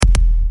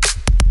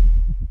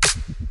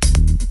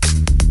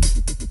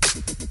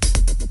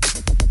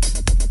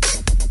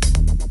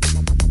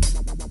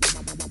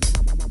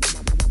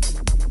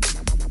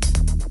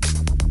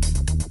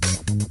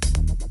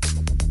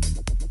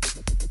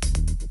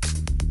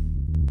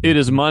It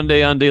is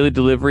Monday on Daily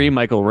Delivery.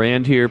 Michael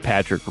Rand here.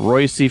 Patrick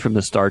Reusse from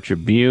the Star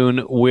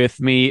Tribune with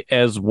me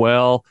as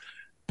well.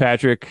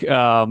 Patrick,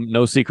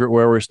 no secret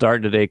where we're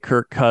starting today.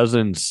 Kirk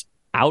Cousins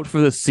out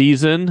for the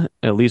season.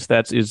 At least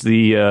that is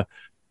the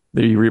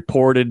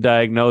reported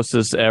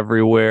diagnosis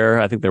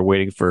everywhere. I think they're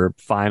waiting for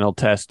final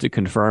tests to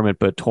confirm it,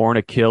 but torn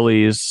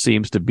Achilles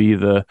seems to be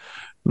the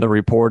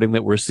reporting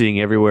that we're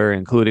seeing everywhere,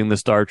 including the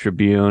Star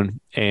Tribune.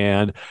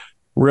 And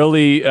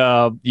really,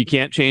 you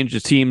can't change the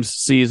team's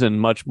season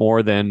much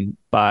more than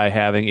by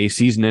having a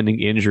season-ending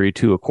injury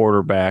to a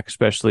quarterback,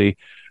 especially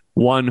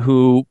one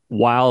who,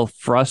 while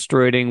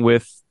frustrating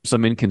with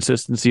some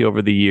inconsistency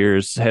over the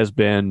years, has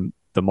been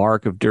the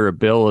mark of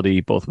durability,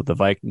 both with the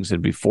Vikings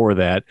and before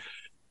that.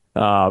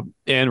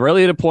 And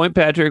really at a point,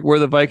 Patrick, where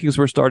the Vikings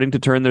were starting to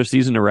turn their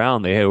season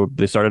around.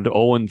 They started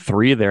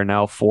 0-3. They're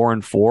now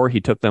 4-4.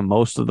 He took them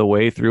most of the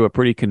way through a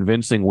pretty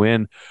convincing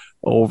win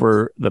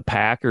over the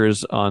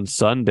Packers on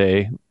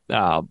Sunday.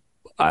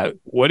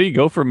 What do you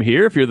go from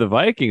here if you're the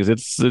Vikings?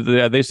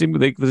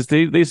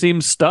 They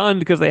seem stunned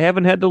because they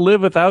haven't had to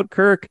live without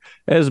Kirk,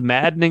 as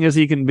maddening as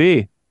he can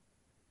be.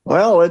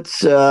 Well,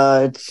 it's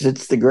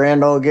the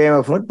grand old game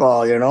of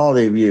football, you know.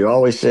 You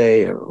always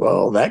say,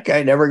 "Well, that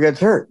guy never gets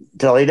hurt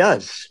until he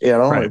does." You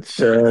know, Right. it's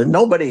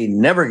nobody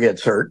never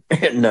gets hurt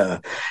in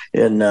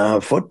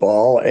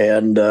football,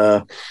 and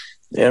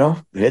you know,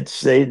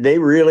 they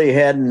really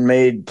hadn't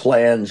made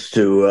plans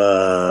to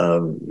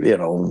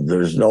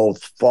there's no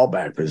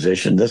fallback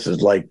position. This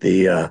is like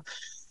the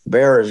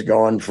Bears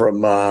going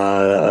from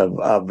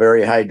a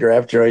very high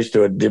draft choice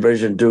to a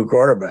Division II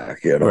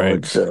quarterback. You know, Right.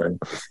 it's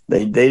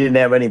they didn't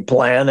have any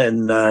plan,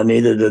 and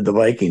neither did the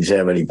Vikings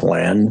have any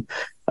plan.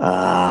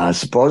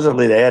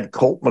 Supposedly they had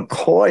Colt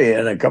McCoy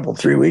in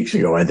 3 weeks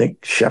ago. I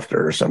think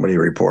Schefter or somebody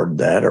reported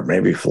that, or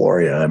maybe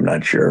Floria. I'm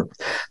not sure.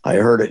 I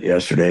heard it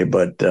yesterday,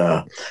 but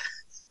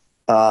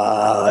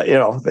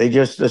they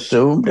just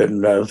assumed,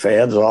 and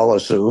fans all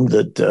assumed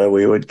that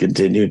we would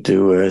continue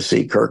to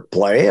see Kirk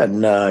play,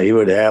 and he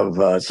would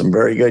have some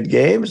very good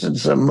games and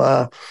some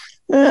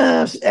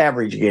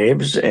average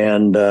games.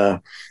 And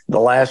the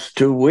last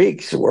 2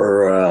 weeks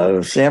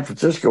were San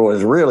Francisco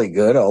was really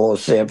good, although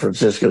San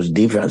Francisco's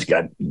defense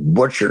got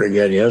butchered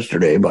again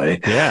yesterday by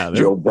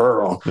Joe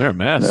Burrow. They're a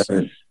mess.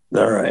 And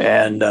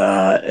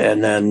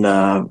then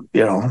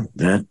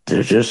that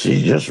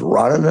he's just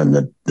running,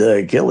 and the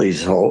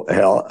Achilles hole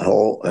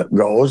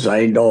goes.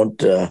 I don't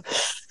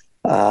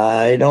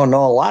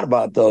know a lot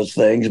about those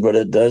things, but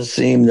it does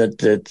seem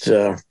that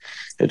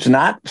it's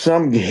not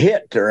some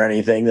hit or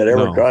anything that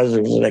ever causes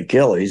an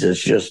Achilles.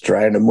 It's just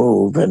trying to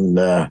move.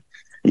 And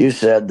you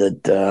said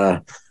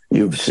that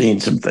you've seen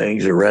some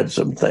things or read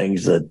some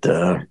things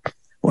that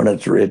when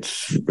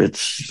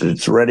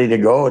it's ready to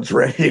go, it's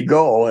ready to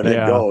go, and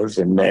it goes.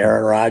 And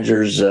Aaron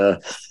Rodgers, the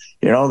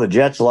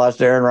Jets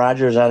lost Aaron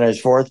Rodgers on his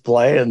fourth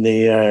play, and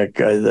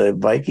the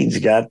Vikings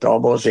got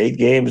almost 8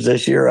 games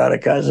this year out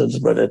of Cousins,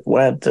 but it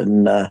went,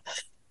 and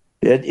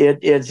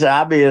it's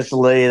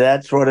obviously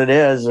that's what it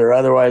is, or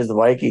otherwise the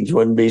Vikings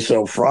wouldn't be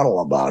so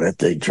frontal about it.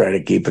 They'd try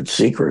to keep it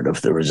secret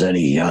if there was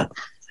any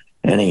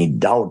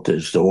doubt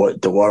as to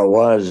what it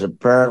was.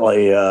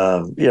 Apparently,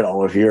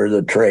 if you're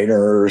the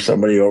trainer or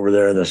somebody over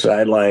there in the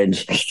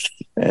sidelines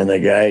and the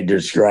guy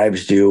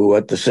describes to you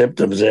what the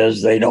symptoms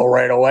is, they know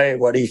right away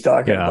what he's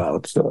talking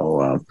about.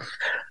 So,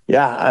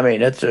 I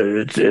mean, it's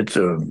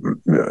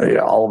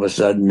all of a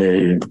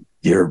sudden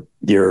you're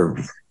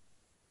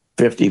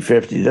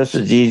 50-50. This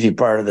is the easy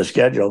part of the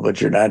schedule,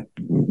 but it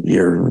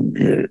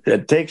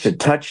takes a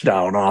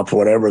touchdown off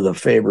whatever the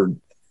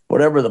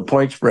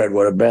point spread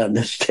would have been.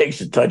 This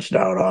takes a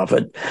touchdown off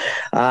it.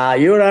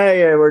 You and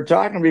I were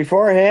talking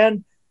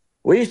beforehand.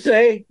 We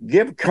say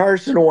give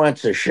Carson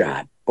Wentz a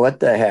shot.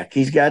 What the heck?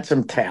 He's got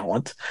some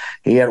talent.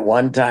 He at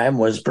one time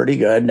was pretty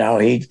good. Now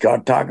he's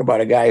got talk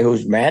about a guy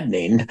who's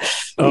maddening.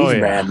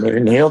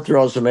 Maddening. He'll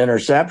throw some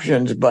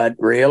interceptions, but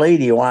really,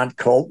 do you want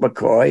Colt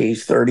McCoy?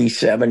 He's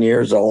 37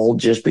 years old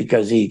just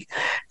because he's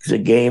a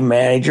game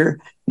manager.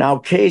 Now,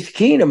 Case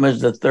Keenum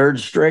is the third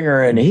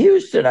stringer in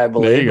Houston, I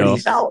believe, but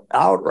he's out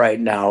right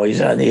now.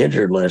 He's on the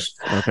injured list.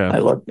 Okay. I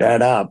looked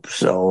that up.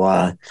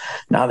 So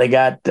now they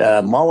got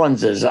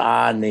Mullins is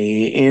on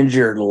the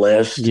injured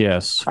list.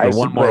 Yes, for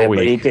one more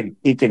week. But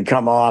he can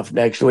come off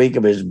next week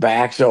if his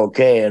back's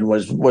okay, and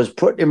was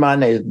putting him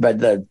on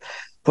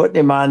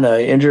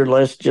the injured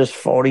list just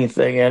phony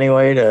thing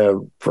anyway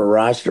for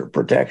roster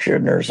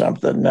protection or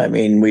something. I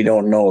mean, we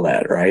don't know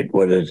that, right?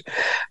 Was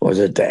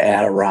it to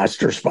add a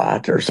roster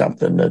spot or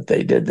something that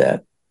they did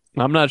that?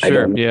 I'm not sure. I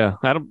don't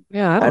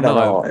know.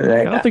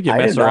 I don't think you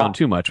mess around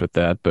too much with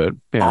that, but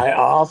yeah. I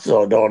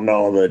also don't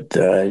know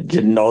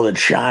didn't know that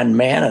Sean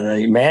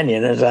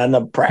Mannion is on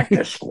the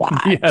practice squad.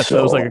 Yes,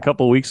 that was like a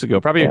couple of weeks ago.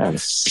 Probably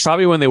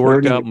when they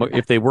worked out,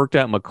 if they worked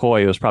out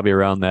McCoy, it was probably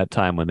around that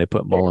time when they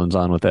put Mullins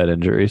on with that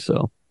injury.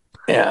 So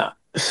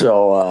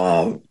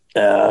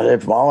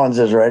if Mullins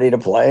is ready to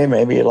play,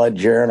 maybe you let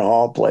Jaren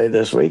Hall play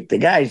this week. The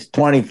guy's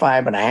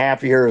 25 and a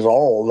half years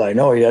old. I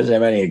know he doesn't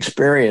have any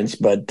experience,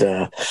 but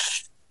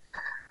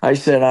I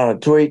said on a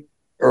tweet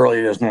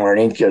early this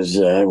morning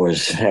because I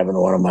was having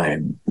one of my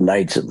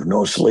nights of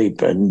no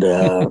sleep, and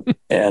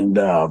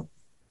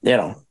you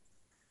know,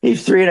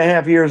 he's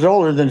 3.5 years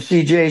older than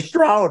C.J.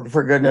 Stroud,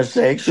 for goodness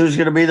sakes, who's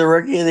going to be the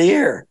rookie of the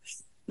year.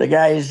 The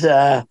guy's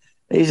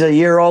he's a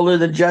year older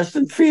than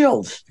Justin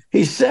Fields.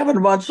 He's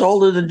 7 months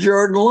older than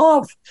Jordan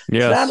Love.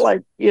 Yes. It's not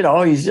like,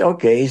 he's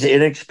okay. He's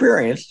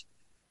inexperienced,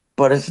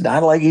 but it's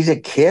not like he's a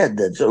kid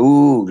that's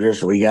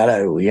just we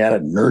gotta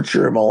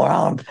nurture him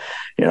around.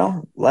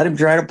 Let him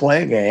try to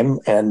play a game,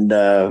 and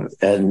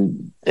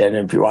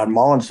if you want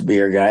Mullins to be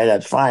your guy,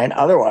 that's fine.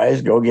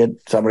 Otherwise, go get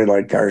somebody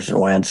like Carson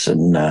Wentz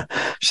and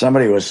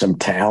somebody with some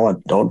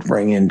talent. Don't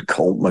bring in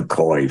Colt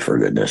McCoy, for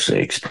goodness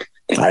sakes.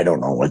 I don't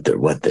know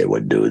what they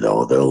would do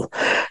though.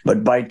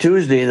 But by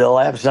Tuesday they'll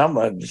have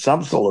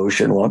some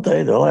solution, won't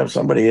they? They'll have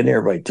somebody in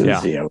here by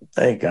Tuesday, I would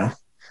think. Huh?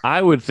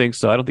 I would think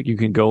so. I don't think you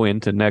can go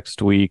into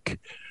next week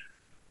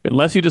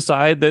unless you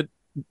decide that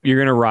you're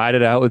going to ride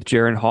it out with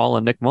Jaren Hall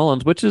and Nick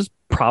Mullins, which is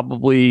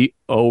probably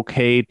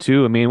okay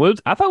too. I mean,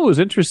 I thought it was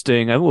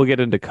interesting. I think we'll get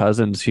into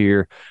Cousins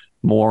here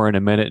more in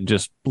a minute and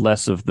just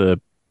less of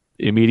the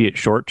immediate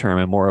short term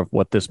and more of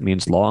what this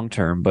means long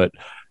term. But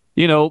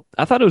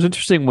I thought it was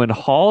interesting when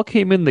Hall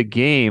came in the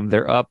game,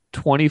 they're up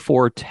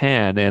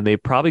 24-10, and they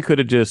probably could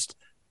have just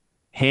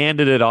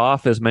handed it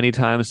off as many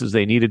times as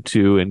they needed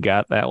to and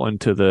got that one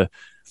a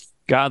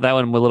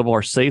little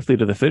more safely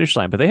to the finish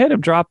line. But they had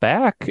him drop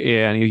back,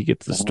 and he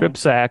gets the strip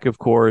sack, of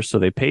course, so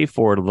they pay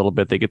for it a little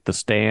bit. They get the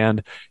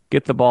stand,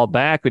 get the ball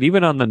back. But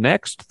even on the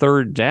next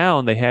third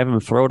down, they have him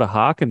throw to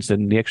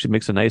Hawkinson, and he actually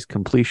makes a nice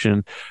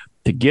completion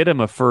to get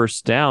him a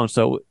first down.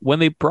 So when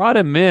they brought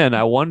him in,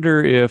 I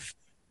wonder if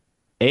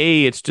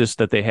A, it's just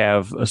that they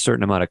have a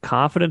certain amount of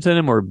confidence in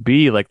him, or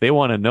B, like they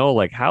want to know,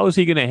 like, how is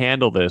he going to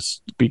handle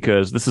this?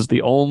 Because this is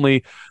the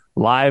only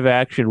live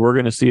action we're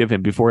going to see of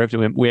him before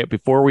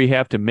we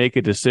have to make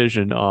a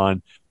decision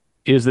on,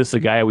 is this a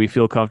guy we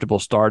feel comfortable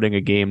starting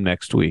a game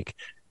next week?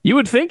 You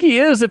would think he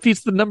is if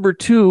he's the number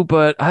 2,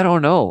 but I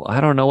don't know. I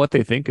don't know what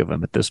they think of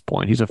him at this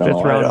point. He's a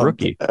fifth-round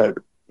rookie.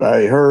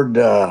 I heard...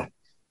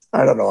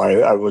 I don't know.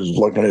 I was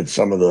looking at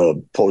some of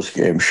the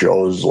post-game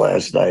shows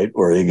last night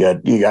where you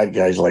got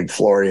guys like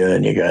Floria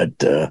and you got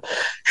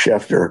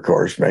Schefter, of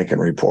course, making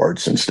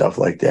reports and stuff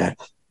like that.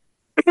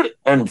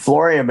 And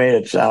Floria made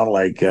it sound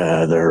like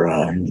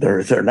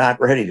they're not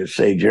ready to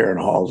say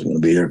Jaren Hall's going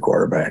to be their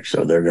quarterback,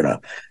 so they're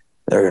gonna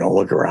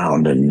look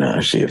around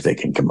and see if they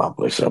can come up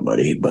with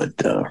somebody. But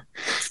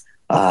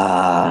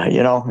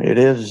it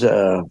is.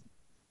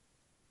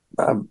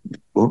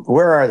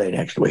 Where are they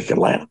next week?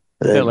 Atlanta.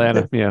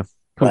 Yeah.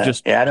 Who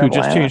just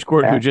changed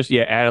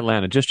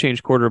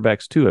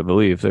quarterbacks too, I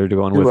believe. They're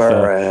going with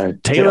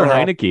Taylor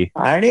Heinicke.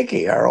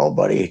 Heinicke, our old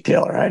buddy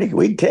Taylor Heinicke.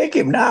 We'd take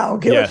him now.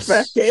 Give us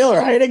back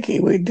Taylor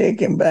Heinicke. We'd take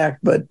him back.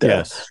 But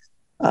that's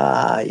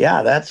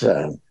that's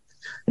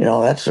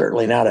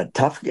certainly not a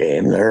tough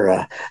game.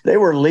 They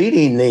were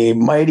leading the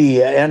mighty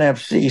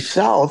NFC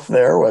South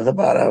there with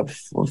about a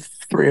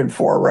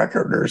 3-4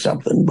 record or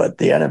something, but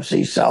the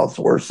NFC South's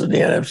worse than the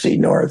NFC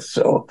North.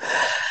 So,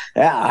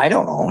 I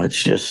don't know.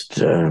 It's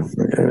just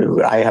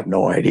I have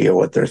no idea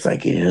what their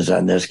thinking is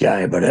on this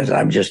guy. But as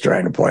I'm just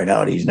trying to point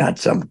out, he's not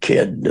some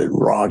kid,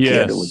 raw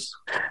kid who was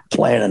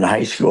playing in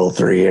high school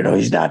 3.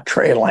 He's not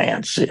Trey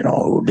Lance,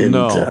 who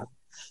didn't,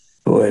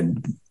 who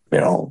had,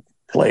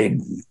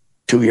 played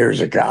 2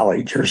 years of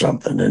college or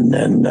something, and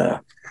then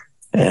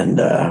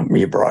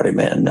you brought him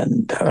in,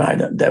 and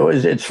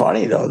it's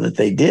funny though that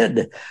they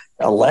did.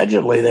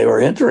 Allegedly, they were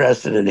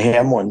interested in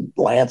him when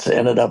Lance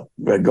ended up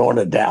going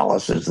to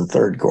Dallas as the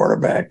third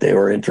quarterback. They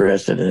were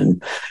interested in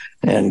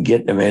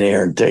getting him in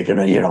here and taking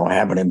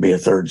having him be a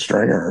third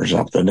stringer or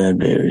something,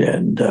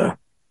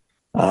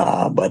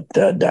 but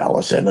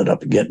Dallas ended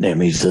up getting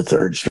him. He's the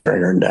third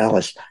stringer in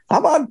Dallas. How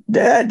about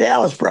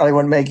Dallas? Probably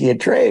wouldn't make you a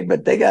trade,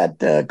 but they got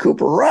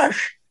Cooper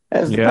Rush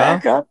as the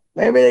backup.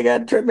 Maybe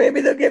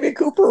they'll give you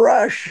Cooper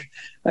Rush.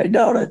 I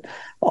doubt it.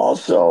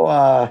 Also,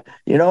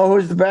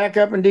 who's the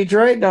backup in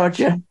Detroit, don't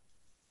you?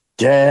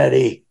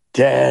 Teddy.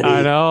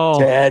 I know.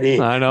 Teddy.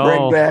 I know.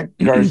 Bring back.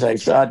 Of course, I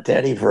saw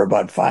Teddy for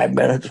about 5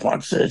 minutes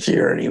once this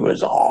year, and he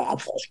was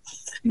awful.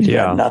 He's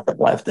got nothing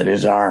left in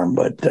his arm.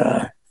 But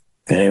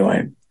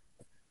anyway,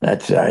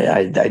 that's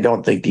I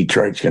don't think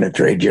Detroit's going to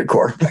trade you a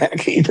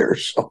quarterback either.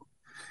 So.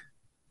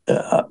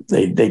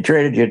 They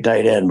traded you a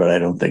tight end, but I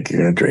don't think they're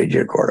going to trade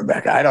you a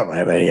quarterback. I don't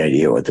have any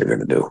idea what they're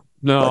going to do.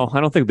 No, I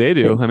don't think they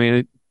do. I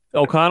mean,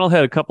 O'Connell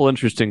had a couple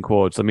interesting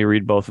quotes. Let me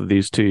read both of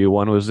these to you.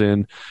 One of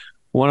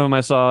them I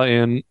saw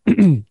in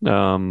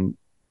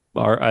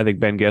I think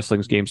Ben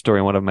Gessling's game story,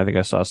 and one of them I think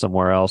I saw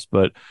somewhere else.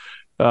 But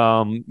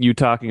you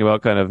talking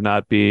about kind of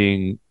not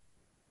being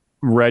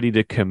ready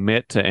to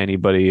commit to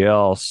anybody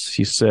else.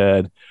 He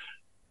said,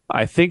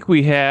 I think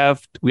we have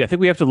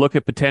to look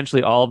at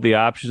potentially all of the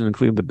options,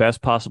 including the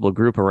best possible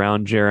group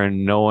around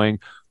Jaren, knowing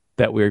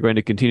that we are going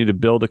to continue to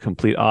build a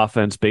complete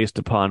offense based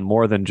upon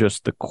more than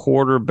just the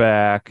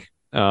quarterback.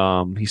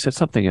 He said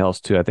something else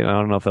too. I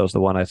don't know if that was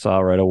the one I saw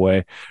right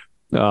away.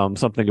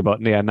 Something about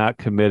not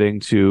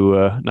committing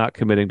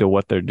to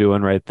what they're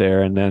doing right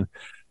there. And then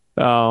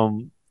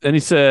he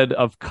said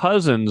of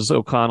Cousins,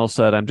 O'Connell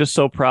said, "I'm just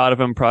so proud of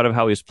him, proud of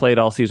how he's played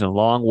all season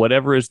long.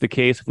 Whatever is the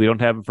case, if we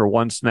don't have him for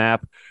one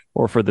snap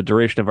or for the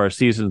duration of our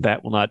season,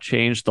 that will not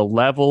change the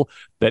level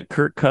that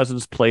Kirk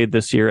Cousins played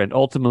this year and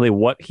ultimately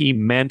what he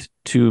meant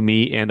to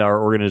me and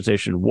our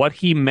organization. What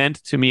he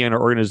meant to me and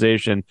our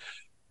organization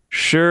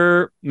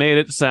sure made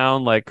it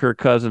sound like Kirk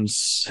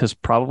Cousins has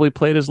probably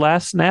played his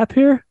last snap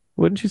here.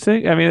 Wouldn't you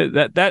think? I mean,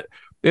 that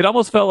it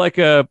almost felt like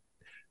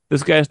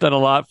this guy's done a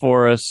lot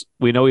for us.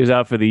 We know he's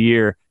out for the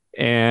year,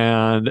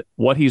 and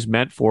what he's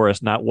meant for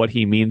us, not what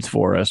he means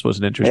for us, was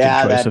an interesting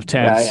choice of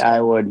tense.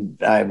 I would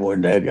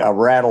a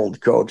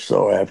rattled coach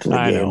though after the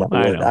game.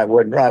 I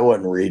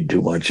wouldn't read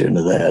too much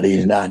into that.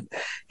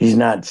 He's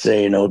not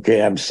saying,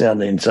 okay, I'm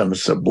sending some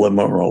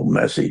subliminal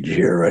message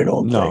here. I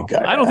don't think.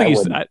 I don't think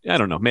he's. I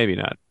don't know. Maybe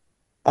not.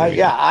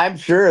 I'm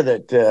sure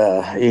that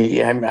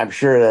I'm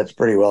sure that's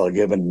pretty well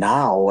given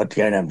now. What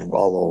kind of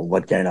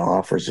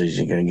offers is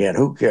he going to get?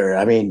 Who cares?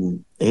 I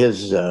mean,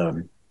 his they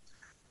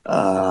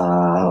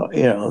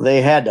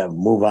had to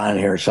move on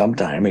here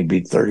sometime. He'd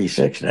be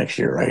 36 next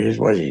year, right?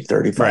 Was he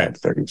 35, right.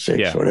 36,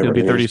 yeah, whatever? He'll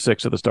be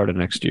 36 at the start of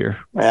next year.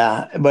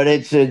 Yeah, but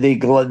it's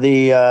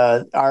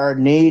our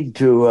need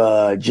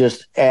to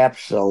just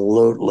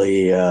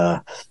absolutely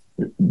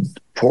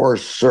pour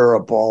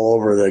syrup all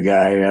over the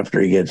guy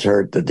after he gets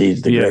hurt, that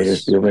he's the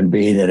greatest human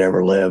being that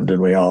ever lived,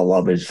 and we all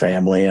love his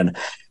family. And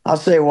I'll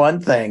say one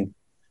thing,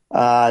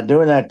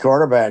 doing that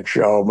quarterback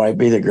show might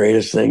be the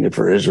greatest thing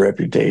for his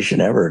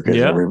reputation ever,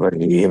 because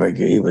everybody,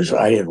 he was,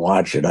 I didn't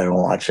watch it. I don't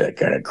watch that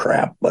kind of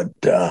crap, but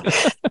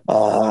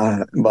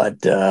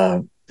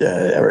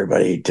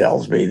everybody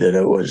tells me that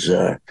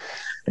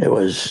it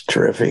was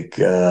terrific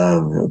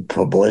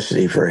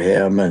publicity for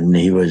him, and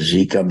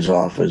he comes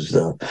off as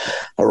the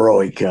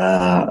heroic,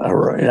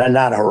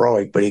 not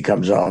heroic, but he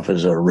comes off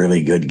as a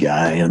really good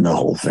guy, and the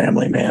whole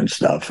family man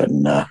stuff,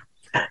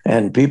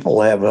 and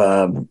people have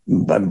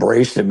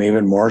embraced him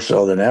even more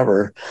so than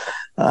ever.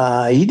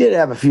 He did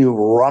have a few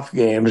rough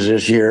games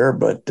this year,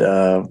 but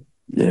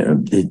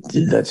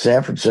that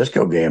San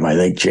Francisco game, I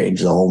think,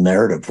 changed the whole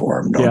narrative for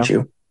him, don't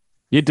you?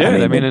 You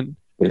did.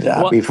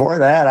 Before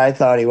that, I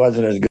thought he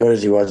wasn't as good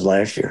as he was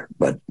last year.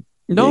 But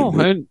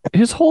and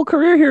his whole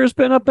career here has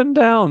been up and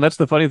down. That's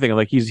the funny thing.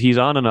 Like he's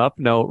on an up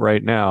note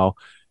right now,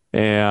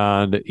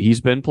 and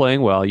he's been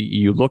playing well.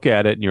 You look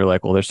at it and you're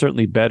like, well, they're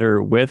certainly better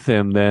with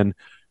him than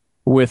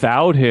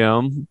without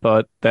him.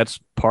 But that's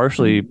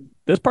partially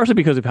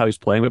because of how he's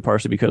playing, but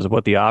partially because of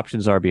what the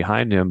options are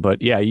behind him.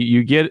 But yeah,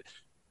 you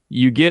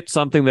get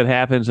something that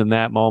happens in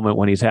that moment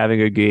when he's having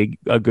a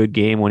good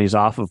game, when he's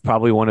off of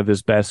probably one of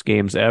his best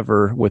games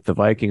ever with the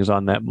Vikings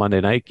on that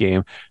Monday night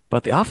game.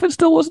 But the offense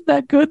still wasn't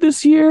that good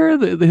this year.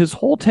 His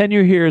whole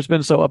tenure here has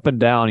been so up and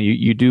down.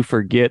 You do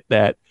forget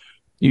that.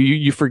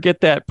 You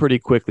forget that pretty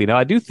quickly. Now,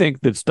 I do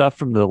think that stuff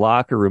from the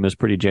locker room is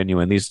pretty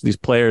genuine. These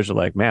players are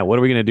like, man, what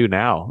are we going to do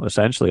now?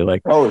 Essentially,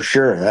 like, oh,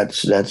 sure,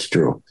 that's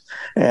true.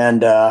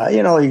 And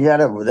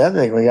that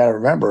thing we got to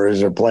remember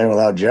is they're playing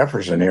without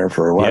Jefferson here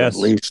for at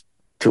least.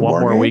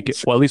 One more week.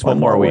 Well, at least one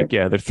more week.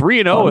 Yeah, they're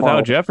 3-0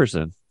 without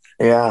Jefferson.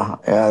 Yeah,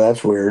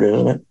 that's weird,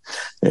 isn't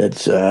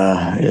it?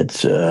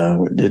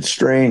 It's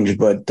strange,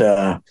 but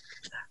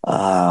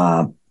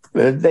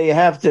they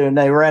have to. And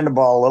they ran the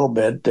ball a little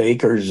bit.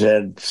 Akers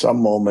had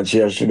some moments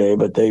yesterday,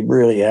 but they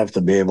really have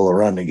to be able to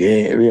run the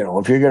game.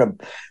 If you're gonna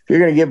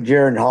give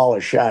Jaren Hall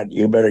a shot,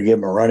 you better give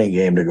him a running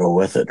game to go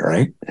with it,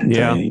 right?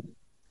 Yeah. I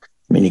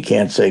mean, you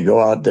can't say go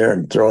out there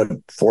and throw it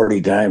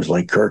 40 times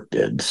like Kirk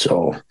did.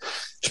 So,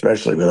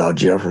 especially without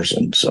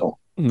Jefferson. So,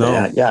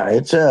 no,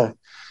 it's a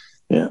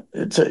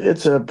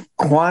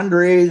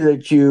quandary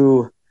that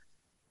you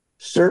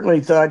certainly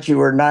thought you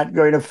were not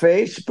going to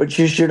face, but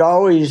you should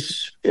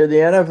always, in the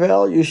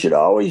NFL, you should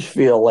always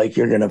feel like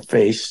you're going to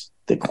face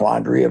the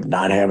quandary of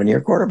not having your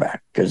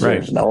quarterback, because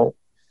there's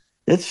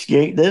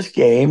this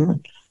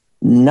game,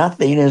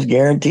 nothing is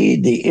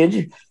guaranteed.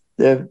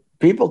 The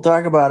people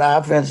talk about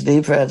offense,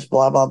 defense,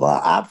 blah, blah,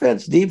 blah.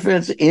 Offense,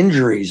 defense,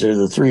 injuries are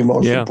the three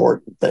most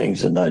important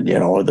things. And,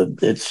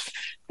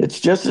 it's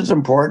just as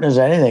important as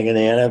anything in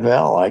the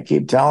NFL. I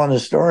keep telling the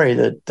story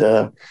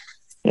that,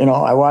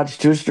 I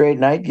watched 2 straight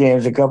night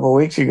games a couple of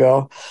weeks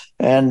ago,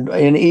 and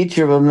in each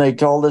of them, they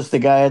told us the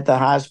guy at the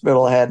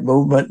hospital had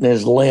movement in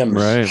his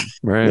limbs.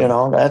 Right.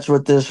 That's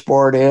what this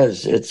sport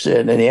is. It's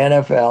in the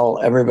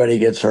NFL, everybody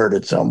gets hurt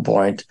at some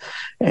point,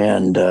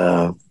 and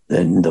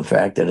the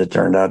fact that it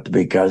turned out to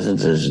be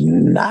Cousins is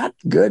not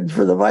good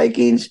for the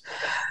Vikings.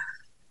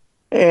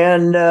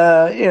 And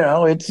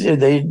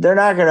they're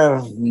not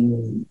gonna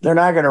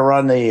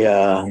run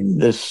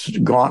this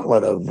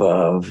gauntlet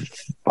of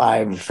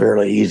 5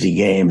 fairly easy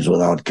games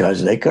without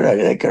Cousins. They could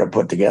have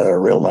put together a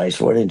real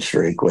nice winning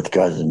streak with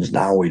Cousins.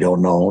 Now we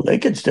don't know. They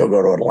could still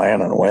go to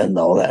Atlanta and win,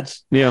 though.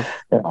 That's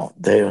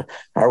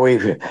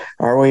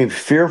are we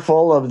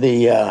fearful of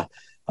the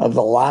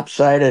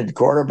lopsided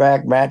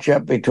quarterback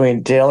matchup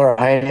between Taylor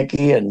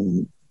Heineke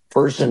and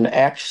person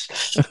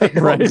X? I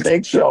don't Right.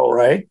 think so,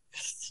 right?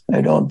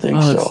 I don't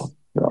think so.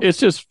 It's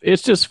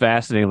just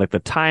fascinating, like the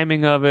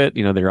timing of it.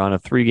 They're on a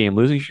 3-game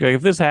losing streak.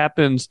 If this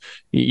happens,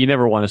 you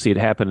never want to see it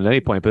happen at any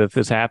point. But if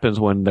this happens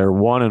when they're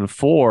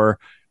 1-4,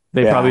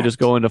 they probably just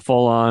go into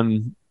full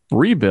on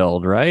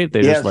rebuild, right?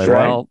 They just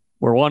well,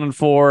 we're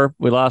 1-4,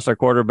 we lost our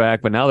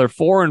quarterback, but now they're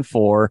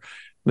 4-4.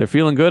 They're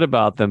feeling good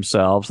about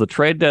themselves. The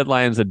trade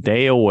deadline's a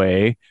day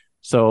away,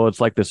 so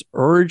it's like this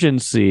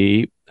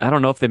urgency. I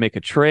don't know if they make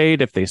a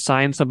trade, if they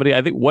sign somebody.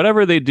 I think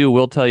whatever they do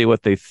will tell you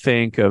what they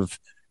think of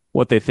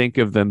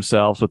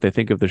themselves, what they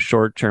think of the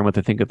short term, what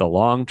they think of the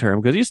long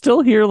term. Because you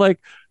still hear like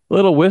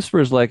little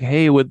whispers like,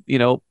 hey, would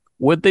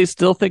they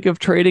still think of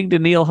trading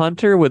Danielle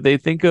Hunter? Would they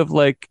think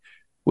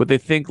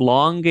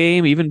long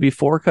game even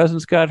before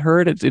Cousins got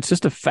hurt? It's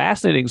just a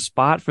fascinating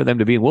spot for them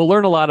to be in. We'll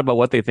learn a lot about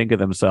what they think of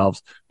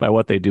themselves by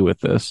what they do with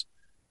this.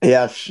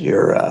 Yes,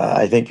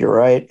 I think you're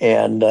right.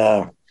 And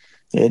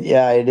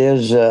it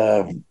is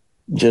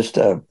just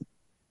it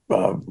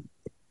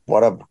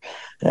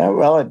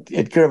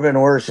could have been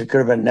worse. It could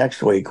have been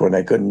next week when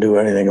they couldn't do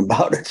anything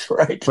about it,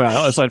 right?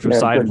 Well, aside from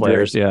side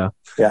players,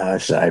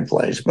 side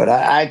plays. But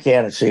I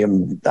can't see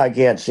him. I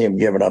can't see him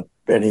giving up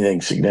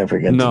anything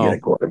significant to get a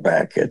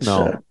quarterback. It's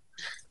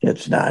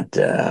not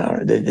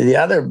the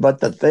other. But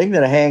the thing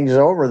that hangs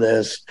over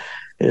this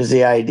is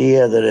the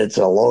idea that it's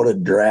a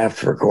loaded draft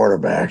for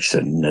quarterbacks,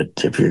 and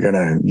that if you're going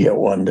to get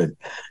one to.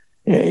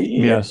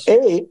 Yes.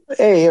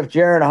 If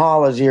Jaren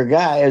Hall is your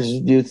guy, as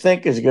you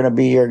think is going to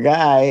be your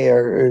guy,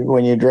 or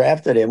when you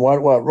drafted him,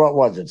 what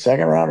was it?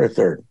 Second round or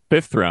third?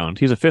 Fifth round.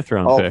 He's a fifth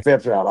round pick.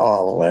 Fifth round.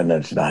 Oh, well, then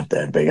it's not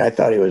that big. I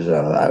thought he was.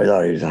 I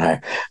thought he was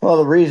high. Well,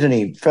 the reason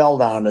he fell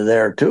down to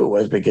there too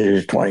was because he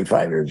was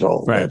 25 years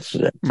old. Right. That's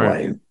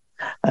why.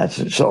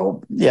 That's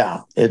so.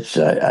 Yeah. It's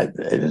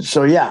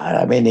so. Yeah.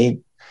 I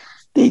mean,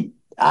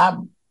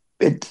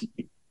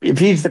 if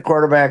he's the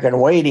quarterback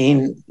and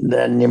waiting,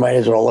 then you might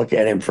as well look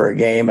at him for a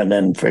game and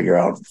then figure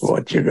out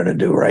what you're going to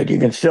do, right? You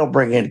can still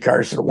bring in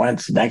Carson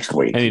Wentz next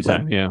week.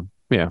 Anytime,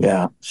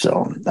 yeah.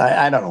 So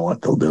I don't know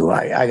what they'll do.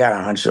 I got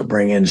a hunch they'll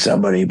bring in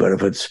somebody, but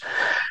if it's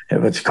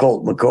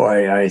Colt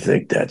McCoy, I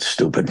think that's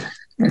stupid.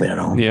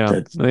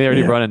 Yeah, they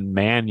already brought in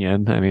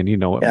Mannion. I mean, we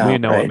know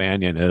right. What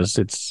Mannion is.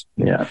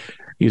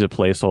 He's a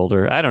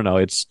placeholder. I don't know.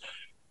 It's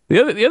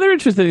the other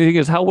interesting thing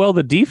is how well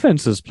the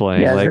defense is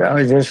playing. Yeah, I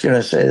was just going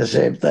to say the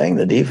same thing.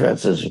 The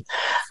defense is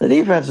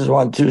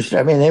 1-2.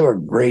 I mean, they were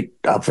great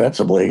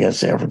offensively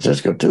against San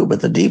Francisco too, but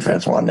the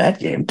defense won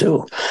that game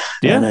too.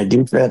 Yeah, and the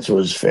defense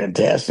was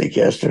fantastic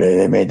yesterday.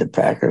 They made the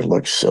Packers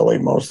look silly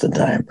most of the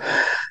time,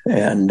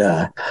 and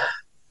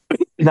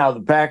now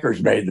the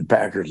Packers made the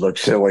Packers look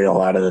silly a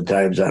lot of the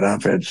times on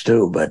offense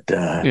too. But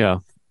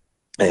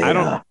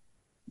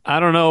I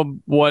don't know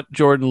what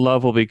Jordan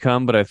Love will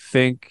become, but I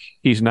think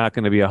he's not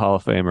going to be a Hall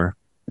of Famer.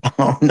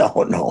 Oh,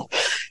 no.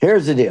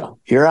 Here's the deal.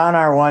 You're on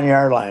our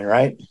 1-yard line,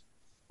 right?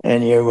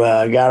 And you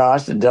got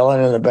Austin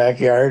Dillon in the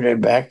backyard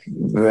and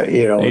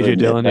A.J.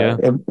 Dillon, yeah.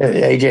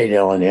 A.J.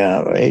 Dillon,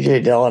 yeah.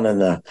 A.J. Dillon in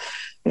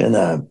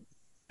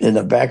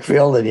the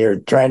backfield, and you're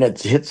trying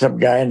to hit some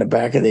guy in the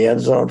back of the end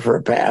zone for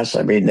a pass.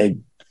 I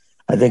mean,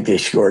 I think they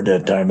scored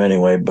that time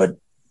anyway, but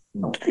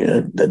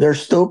they're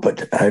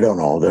stupid. I don't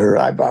know.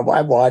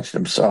 I've watched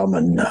them some,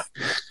 and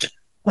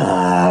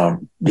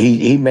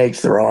he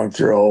makes the wrong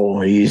throw.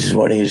 When he's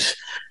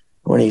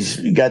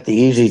got the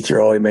easy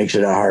throw, he makes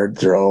it a hard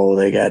throw.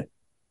 They got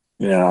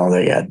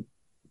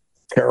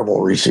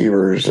terrible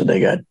receivers, and they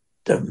got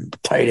the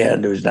tight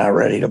end who's not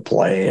ready to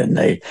play, and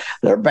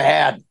they're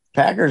bad.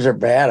 Packers are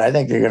bad. I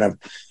think they're gonna,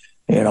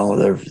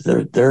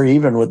 they're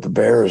even with the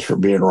Bears for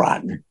being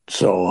rotten.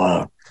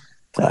 So.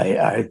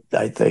 I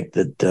think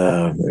that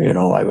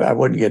I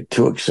wouldn't get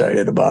too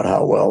excited about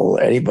how well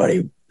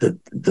anybody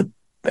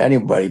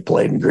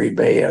played in Green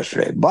Bay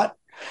yesterday, but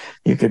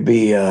you could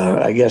be.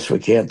 I guess we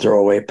can't throw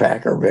away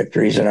Packer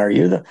victories.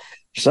 And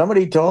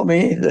somebody told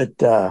me that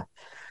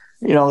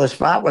the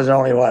spot was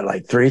only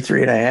like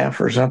 3.5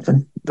 or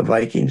something. The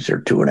Vikings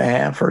are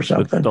 2.5 or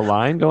something. The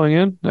line going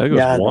in, I think it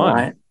was 1.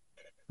 I think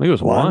it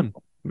was 1.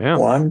 Yeah,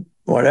 1,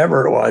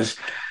 whatever it was.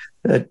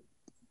 I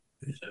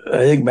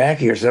think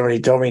Mackey or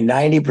somebody told me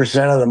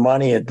 90% of the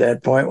money at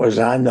that point was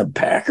on the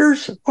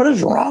Packers. What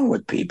is wrong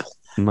with people?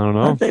 I don't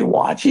know. Aren't they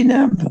watching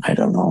them? I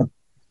don't know.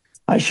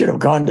 I should have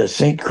gone to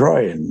St.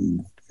 Croix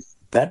and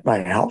bet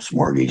my house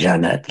mortgage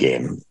on that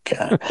game.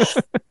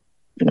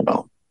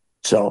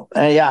 So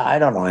I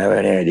don't know. I have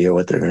any idea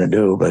what they're going to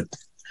do, but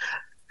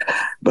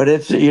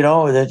it's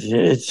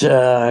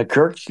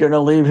Kirk's going to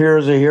leave here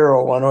as a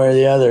hero one way or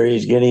the other.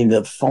 He's getting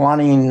the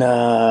fawning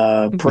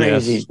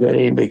praise he's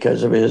getting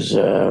because of his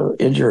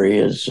injury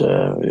is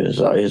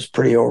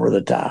pretty over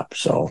the top.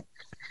 So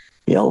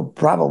he'll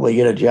probably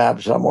get a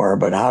job somewhere.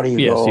 But how do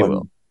you go? He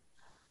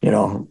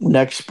will.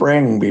 Next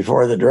spring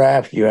before the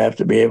draft, you have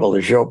to be able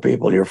to show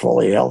people you're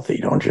fully healthy,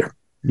 don't you?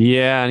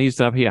 Yeah, and he's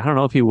up here. I don't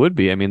know if he would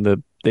be. I mean,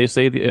 the they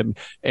say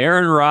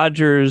Aaron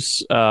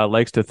Rodgers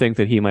likes to think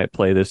that he might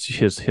play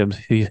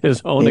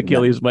his own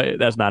Achilles.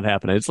 That's not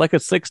happening. It's like a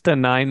 6 to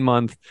 9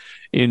 month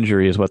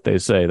injury is what they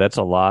say. That's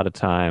a lot of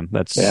time.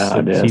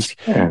 It is.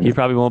 He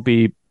probably won't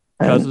be.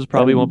 Cousins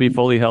probably won't be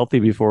fully healthy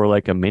before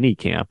like a mini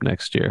camp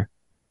next year.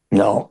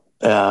 No.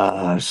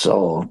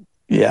 So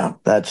yeah,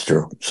 that's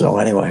true. So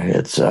anyway,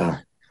 it's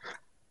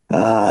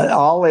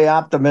all the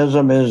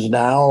optimism is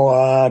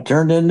now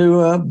turned into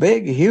a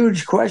big,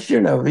 huge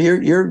question of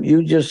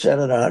you just said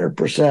it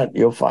 100%.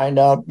 You'll find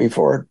out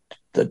before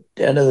the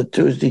end of the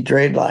Tuesday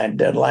trade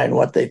deadline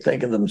what they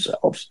think of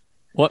themselves.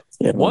 What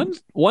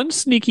one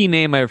sneaky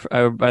name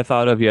I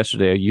thought of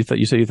yesterday? You said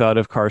you thought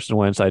of Carson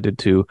Wentz. I did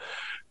too.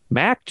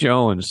 Mac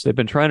Jones. They've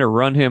been trying to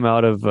run him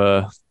out of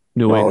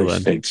New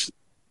England.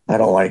 I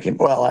don't like him.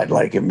 Well, I'd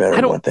like him better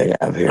than what they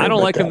have here. I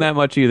don't like him that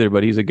much either,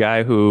 but he's a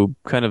guy who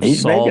kind of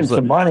he's making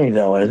some money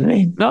though, isn't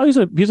he? No, he's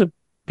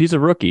a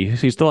rookie.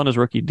 He's still on his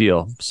rookie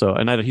deal. So,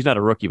 and he's not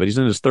a rookie, but he's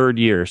in his third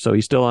year, so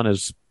he's still on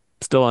his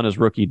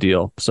rookie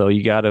deal. So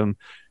you'd have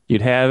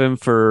him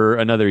for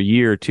another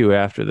year or two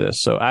after this.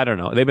 So I don't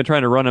know. They've been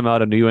trying to run him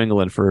out of New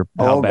England for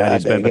how bad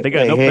he's been, but they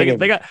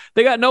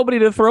got nobody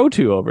to throw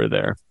to over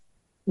there.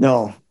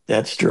 No,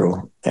 that's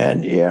true,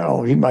 and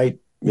he might.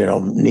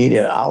 Need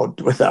it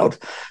out without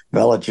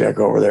Belichick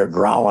over there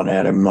growling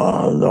at him the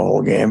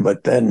whole game.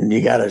 But then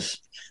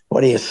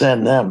what do you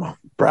send them?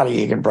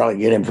 You can probably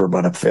get him for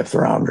about a 5th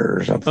rounder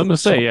or something. I'm gonna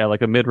say,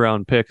 like a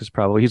mid-round pick is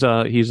probably he's in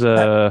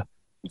the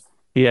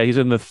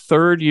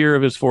 3rd year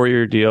of his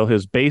 4-year deal.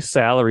 His base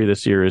salary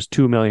this year is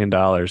 $2 million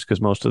because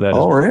most of that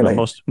is really?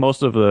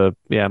 most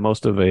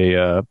of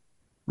a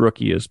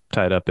rookie is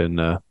tied up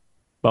in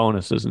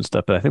bonuses and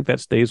stuff. But I think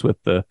that stays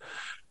with the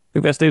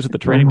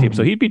training team,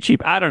 so he'd be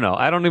cheap. I don't know.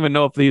 I don't even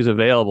know if he's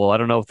available. I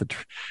don't know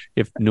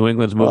if New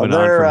England's moving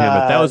on from him.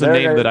 But that was a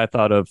name that I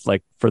thought of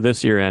like for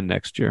this year and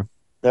next year.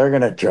 They're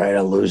going to try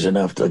to lose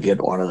enough to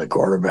get one of the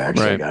quarterbacks.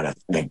 Right. They got to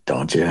think,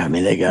 don't you? I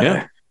mean, they got to.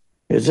 Yeah.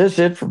 Is this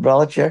it for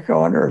Belichick? I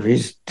wonder if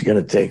he's going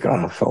to take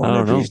off. I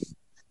don't know.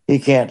 He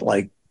can't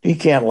like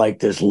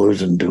this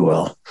losing too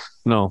well.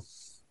 No.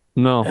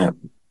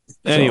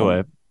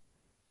 Anyway.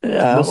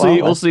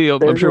 We'll see.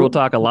 I'm sure we'll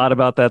talk a lot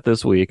about that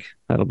this week.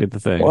 That'll be the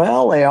thing.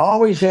 Well, they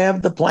always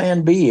have the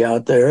plan B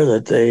out there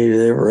that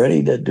they're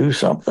ready to do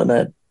something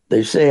that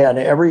they say on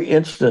every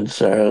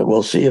instance.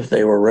 We'll see if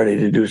they were ready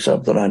to do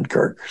something on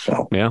Kirk.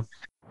 So yeah.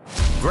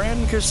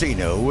 Grand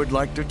Casino would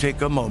like to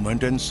take a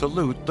moment and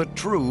salute the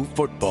true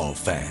football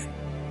fan.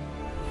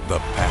 The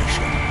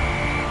passion,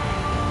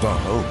 the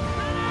hope,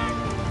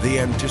 the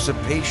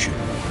anticipation,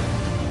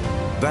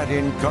 that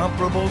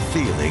incomparable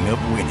feeling of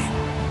winning.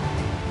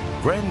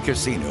 Grand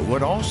Casino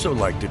would also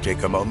like to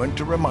take a moment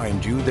to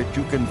remind you that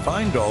you can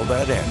find all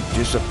that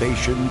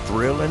anticipation,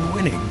 thrill, and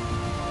winning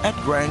at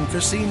Grand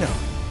Casino.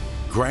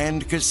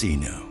 Grand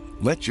Casino.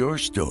 Let your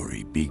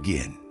story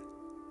begin.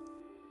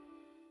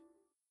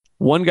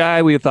 One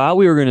guy we thought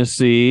we were going to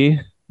see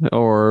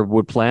or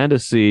would plan to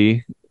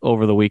see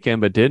over the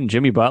weekend, but didn't.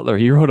 Jimmy Butler,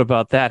 he wrote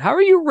about that. How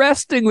are you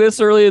resting this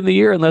early in the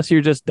year unless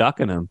you're just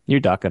ducking him? You're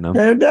ducking him.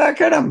 They're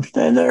ducking him,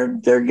 and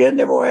they're getting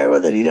him away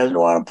with it. He doesn't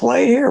want to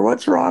play here.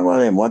 What's wrong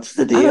with him? What's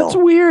the deal? That's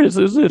weird. Is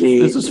this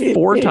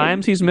 4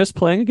 times he's missed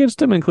playing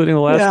against him, including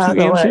the last 2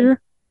 games here?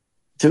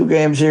 2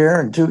 games here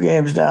and 2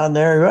 games down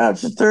there. Well,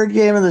 it's the 3rd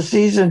game of the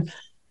season.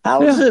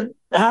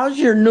 How's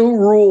your new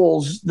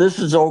rules? This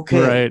is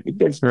okay.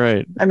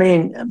 Right. I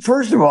mean,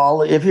 first of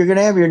all, if you're going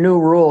to have your new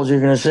rules, you're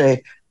going to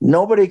say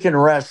nobody can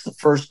rest the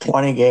first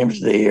 20 games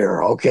of the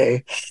year.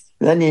 Okay.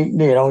 Then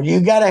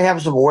you got to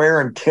have some wear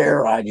and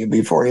tear on you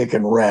before you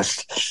can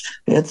rest.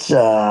 It's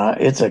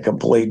a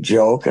complete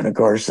joke. And of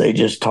course they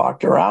just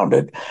talked around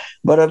it,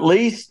 but at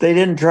least they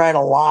didn't try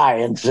to lie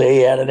and say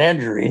he had an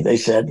injury. They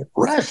said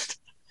rest.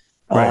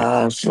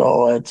 Right.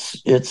 So it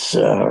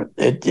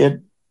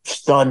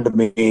stunned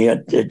me.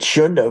 It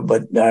shouldn't have,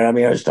 but I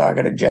mean, I was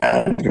talking to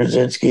John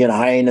Krasinski and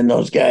Hein and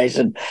those guys,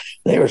 and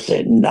they were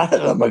saying none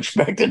of them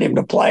expected him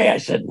to play. I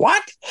said,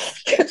 "What?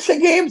 It's a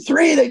game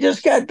 3. They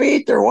just got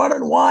beat. They're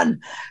 1-1.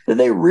 Do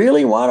they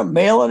really want to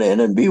mail it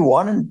in and be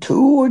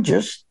 1-2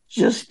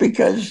 just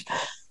because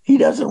he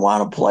doesn't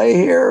want to play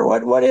here?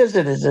 What is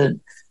it? Is it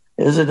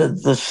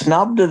the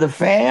snub to the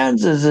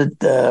fans? Is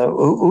it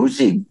who's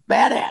he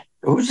mad at?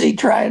 Who's he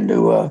trying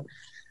to?"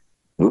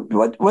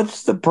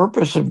 What's the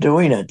purpose of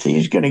doing it?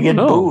 He's going to get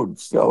booed.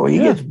 So he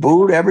gets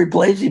booed every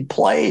place he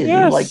plays.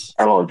 Yes. He's like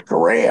Carlos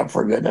Correa,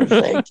 for goodness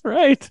sake.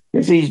 Right.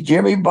 Because he's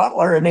Jimmy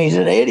Butler and he's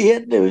an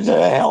idiot who's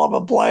a hell of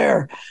a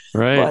player.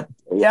 Right. But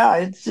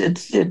yeah,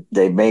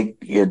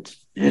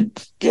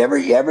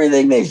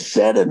 everything they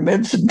said in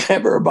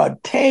mid-September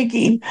about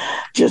tanking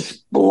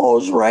just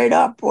blows right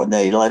up when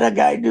they let a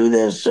guy do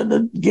this in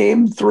the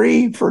game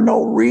 3 for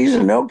no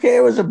reason. Okay,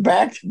 it was a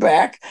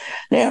back-to-back.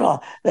 They had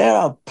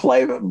a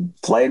play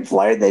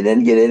flight. They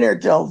didn't get in there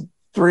till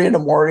 3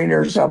 a.m.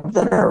 or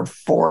something, or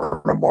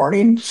 4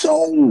 a.m.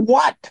 So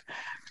what?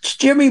 It's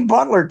Jimmy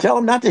Butler. Tell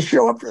him not to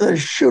show up for the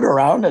shoot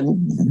around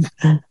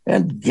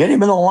and get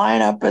him in the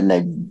lineup,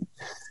 and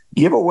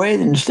give away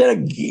instead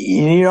of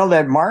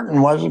that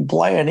Martin wasn't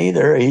playing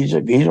either. He's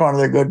one of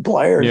their good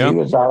players. Yep. He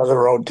was out of the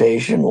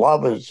rotation.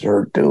 Love is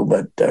hurt too,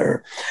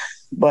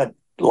 but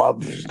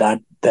Love is not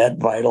that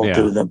vital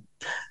to them.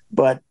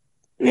 But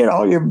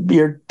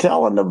you're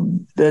telling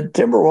the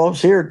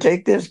Timberwolves, here,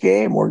 take this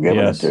game. We're giving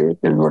it to you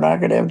because we're not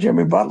going to have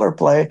Jimmy Butler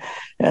play,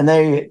 and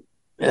they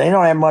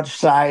don't have much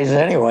size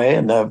anyway,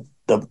 and the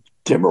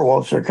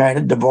Timberwolves are kind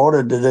of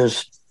devoted to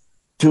this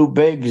two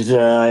bigs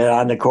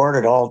on the court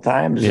at all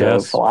times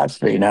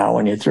philosophy now.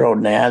 When you throw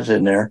Naz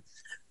in there,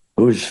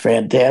 who's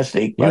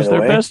fantastic, he was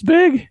their best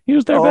big. He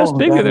was their best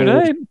big the other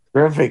night.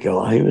 Terrific.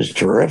 He was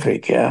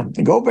terrific. Yeah,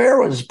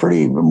 Gobert was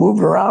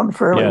moved around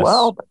fairly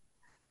well. But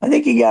I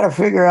think you got to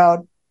figure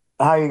out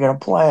how you're going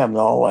to play him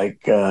though.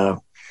 Like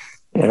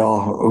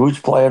who's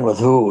playing with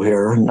who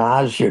here.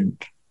 Naz should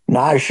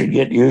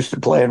get used to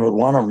playing with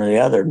one of them or the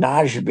other.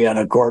 Naz should be on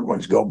the court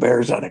once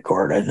Gobert's on the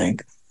court, I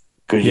think.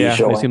 They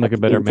seem like a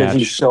better match.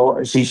 He's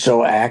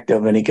so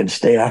active and he can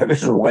stay out of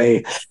his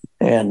way.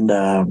 And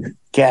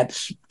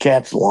Cat's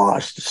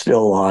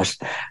still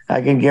lost.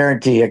 I can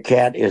guarantee you,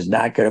 Cat is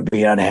not going to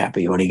be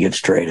unhappy when he gets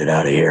traded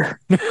out of here.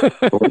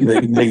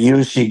 the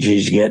usage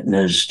he's getting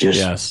is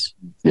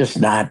just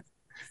not.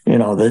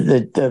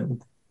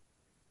 The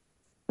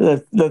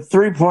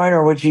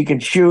 3-pointer which he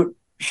can shoot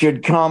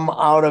should come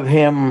out of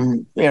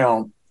him.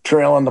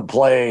 Trailing the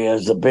play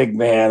as the big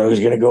man who's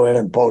going to go in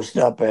and post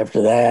up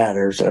after that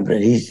or something.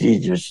 He's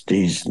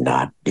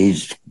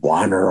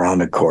wandering around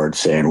the court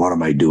saying, "What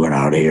am I doing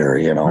out here?"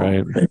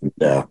 Right.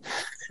 And,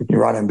 you're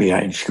running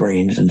behind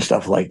screens and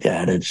stuff like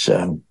that. It's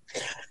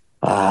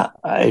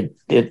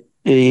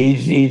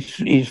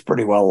he's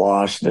pretty well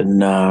lost,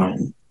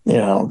 and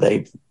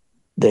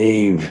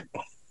they've.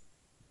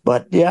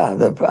 But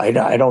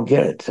I don't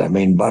get it. I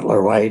mean,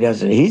 Butler, why he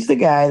doesn't? He's the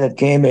guy that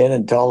came in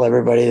and told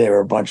everybody they were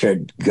a bunch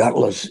of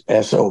gutless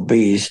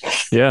SOBs,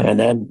 and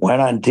then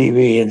went on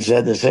TV and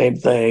said the same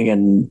thing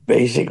and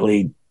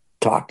basically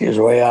talked his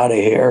way out of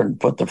here and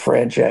put the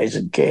franchise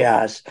in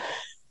chaos.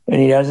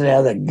 And he doesn't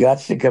have the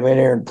guts to come in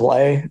here and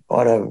play.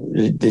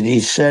 Did he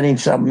sending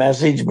some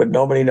message, but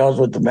nobody knows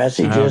what the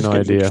message is? No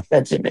idea.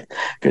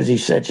 Because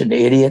he's such an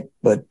idiot.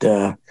 But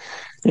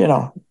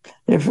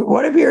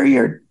what if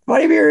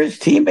you're his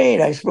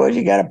teammate? I suppose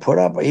you got to put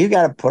up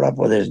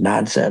with his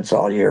nonsense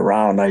all year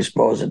round. I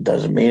suppose it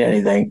doesn't mean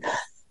anything.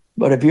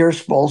 But if you're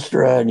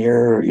Spoelstra and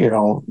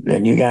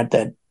and you got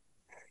that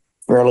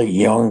fairly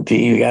young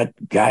team, you got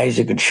guys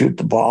who can shoot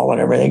the ball and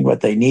everything,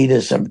 what they need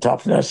is some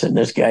toughness. And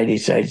this guy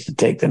decides to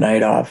take the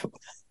night off.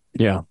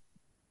 Yeah.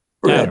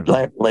 Red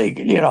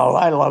League.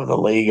 I love the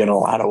league in a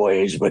lot of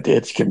ways, but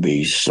it can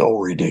be so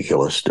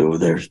ridiculous too.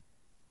 There's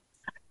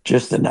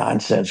just the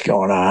nonsense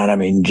going on. I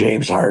mean,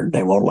 James Harden,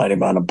 they won't let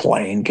him on a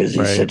plane because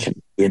he's such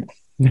an idiot.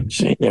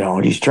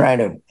 He's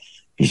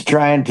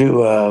trying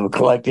to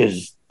collect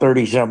his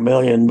 30-some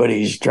million, but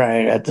he's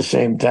trying at the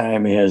same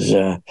time he's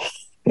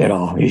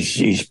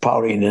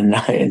pouting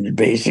and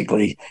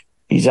basically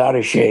he's out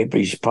of shape.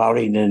 He's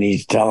pouting and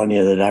he's telling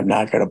you that I'm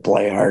not going to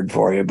play hard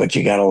for you, but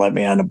you got to let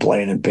me on the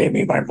plane and pay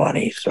me my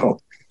money. So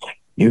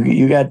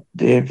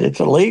it's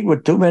a league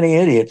with too many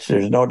idiots.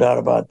 There's no doubt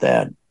about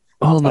that.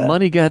 Oh, the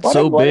money got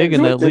so big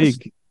in that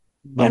league.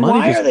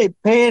 Why are they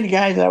paying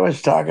guys? I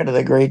was talking to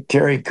the great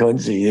Terry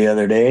Kunze the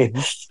other day,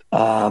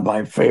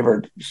 my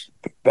favorite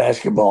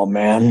basketball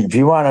man. If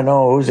you want to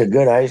know who's a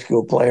good high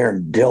school player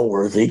in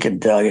Dilworth, he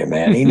can tell you,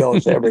 man. He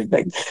knows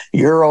everything.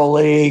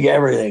 EuroLeague,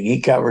 everything. He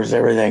covers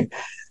everything.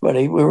 But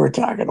we were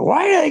talking,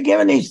 why are they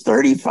giving these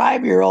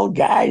 35-year-old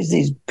guys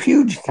these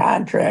huge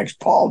contracts,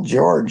 Paul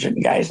George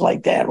and guys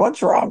like that?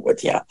 What's wrong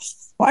with you?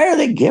 Why are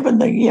they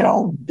giving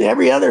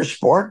every other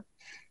sport,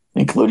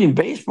 including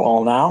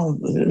baseball now,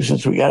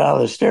 since we got out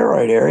of the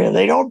steroid area,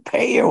 they don't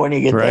pay you when you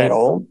get that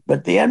old.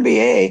 But the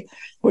NBA,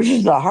 which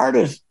is the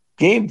hardest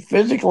game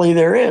physically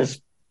there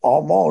is,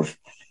 almost,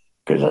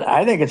 because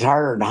I think it's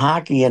harder than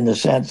hockey in the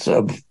sense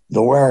of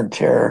the wear and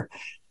tear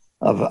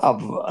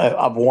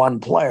of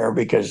one player,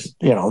 because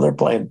they're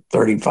playing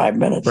 35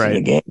 minutes in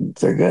the game.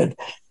 They're good.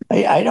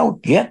 I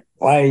don't get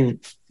why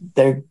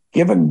they're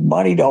giving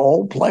money to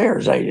old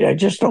players. I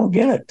just don't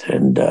get it.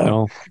 And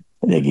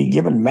I think he's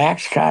giving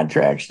max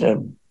contracts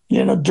to,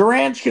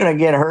 Durant's going to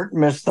get hurt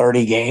and miss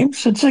 30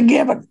 games. It's a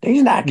given.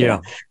 He's not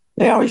going to.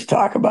 They always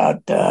talk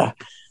about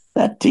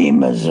that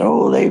team as,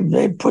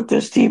 they put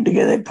this team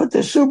together. They put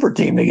this super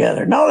team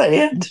together. No, they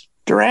didn't.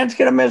 Durant's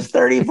going to miss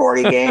 30,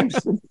 40 games.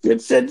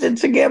 It's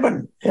a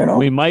given.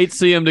 We might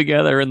see them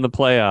together in the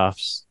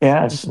playoffs.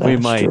 Yes, we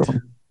might.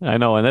 True. I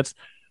know, and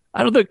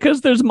I don't know,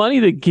 because there's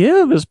money to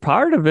give as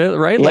part of it,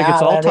 right? Like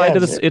it's all tied to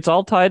this. It's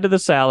all tied to the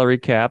salary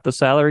cap. The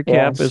salary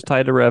cap is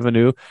tied to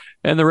revenue,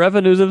 and the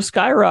revenues have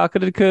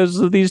skyrocketed because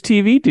of these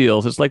TV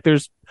deals. It's like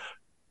there's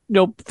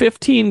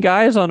 15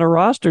 guys on a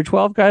roster,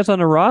 12 guys on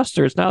a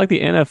roster. It's not like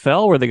the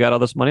NFL where they got all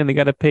this money and they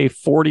got to pay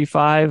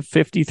 45,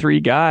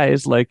 53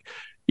 guys. Like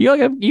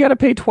you got to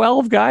pay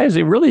 12 guys.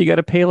 You got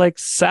to pay like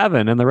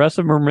 7, and the rest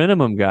of them are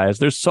minimum guys.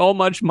 There's so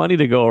much money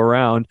to go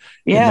around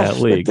in that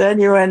league. But then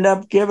you end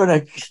up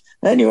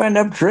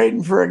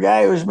trading for a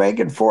guy who's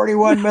making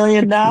 $41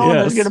 million now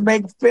and is going to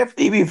make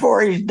 50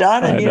 before he's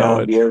done. And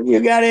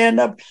you got to end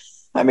up.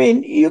 I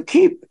mean,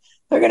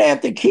 they're going to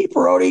have to keep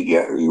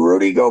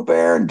Rudy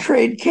Gobert and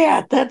trade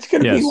Cat. That's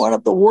going to be one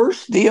of the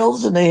worst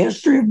deals in the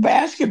history of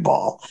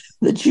basketball.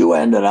 That you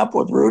ended up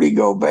with Rudy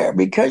Gobert.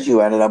 Because you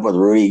ended up with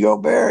Rudy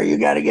Gobert, you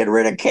got to get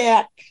rid of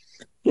Cat.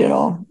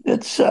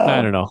 It's.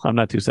 I don't know. I'm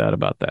not too sad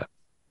about that.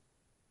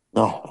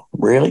 No,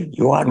 really?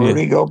 You want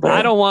Rudy Gobert?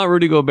 I don't want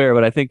Rudy Gobert,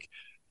 but I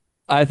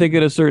think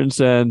in a certain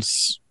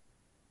sense,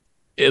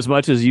 as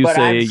much as you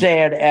say, I'm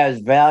saying as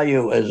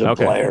value as a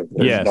player,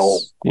 there's no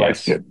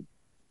question.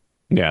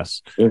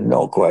 Yes, there's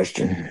no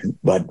question.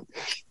 But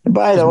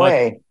by the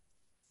way,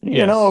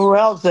 you know who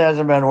else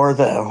hasn't been worth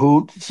a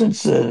hoot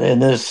since in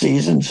this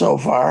season so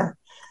far?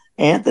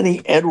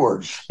 Anthony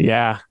Edwards.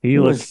 Yeah, he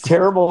was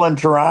terrible in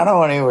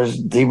Toronto, and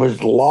he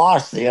was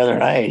lost the other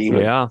night. He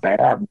was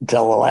bad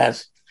until the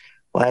last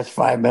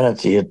 5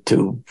 minutes. He had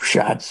 3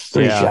 shots.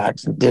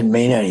 It didn't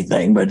mean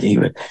anything, but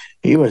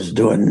he was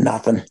doing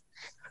nothing.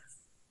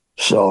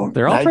 So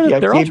they're all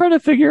trying to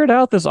figure it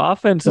out. This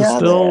offense is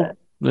still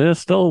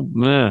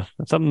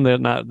something that's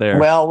not there.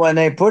 Well, when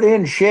they put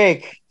in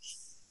Shake,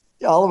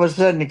 all of a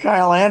sudden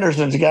Kyle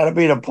Anderson's got to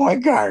be the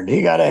point guard.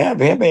 You got to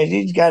have him, and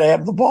he's got to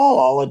have the ball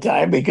all the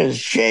time because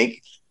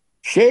Shake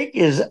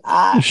is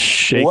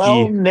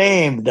well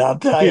named. I'll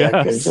tell you,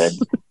 because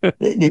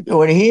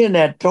when he and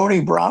that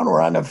Tony Brown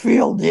were on the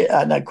field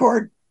on the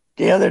court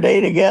the other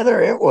day together,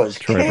 it was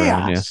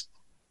chaos.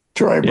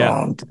 Troy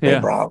Brown,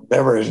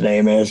 whatever his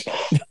name is.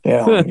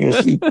 You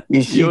see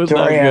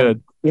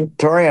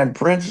Taurean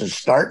Prince is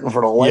starting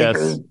for the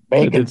Lakers,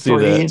 making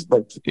threes,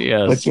 but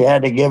you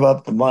had to give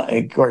up the money.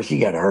 Of course, he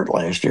got hurt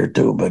last year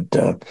too, but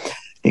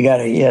you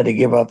had to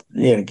give up.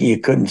 You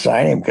couldn't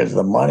sign him because of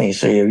the money.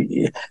 So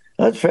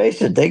let's face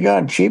it, they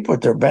got cheap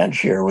with their bench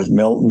here with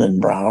Milton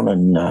and Brown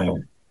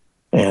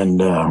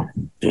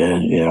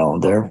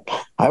they're.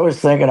 I was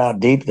thinking how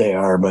deep they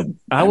are, but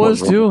I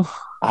was too.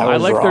 I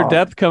like their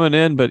depth coming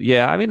in, but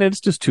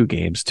it's just 2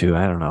 games too.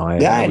 I don't know.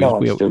 I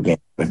know it's 2 games,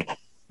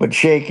 but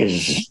Shake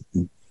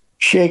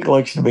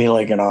looks to be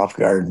like an off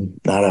guard,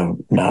 not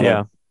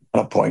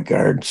a point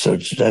guard. So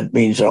that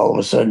means all of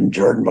a sudden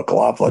Jordan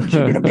McLaughlin's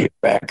going to be a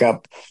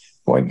backup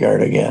point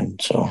guard again.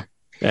 So.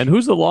 And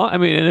who's the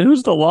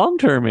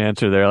long-term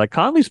answer there? Like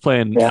Conley's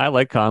playing. Yeah. I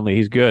like Conley.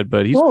 He's good,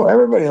 but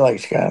everybody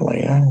likes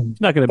Conley. Yeah.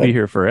 He's not going to be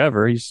here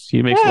forever.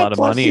 He makes a lot of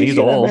money, and he's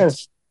old.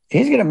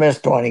 He's going to miss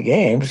 20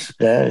 games.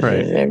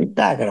 Right. He's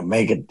not going to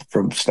make it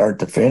from start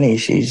to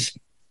finish.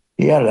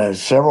 He had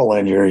several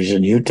injuries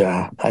in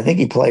Utah. I think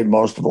he played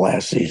most of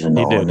last season.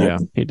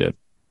 He did.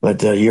 But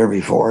the year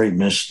before, he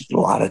missed a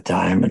lot of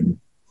time, and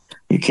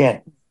you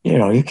can't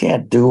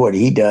do what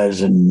he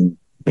does and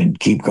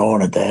keep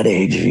going at that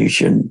age. You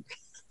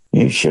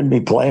shouldn't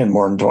be playing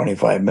more than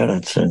 25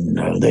 minutes,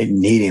 and they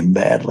need him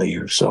badly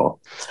or so.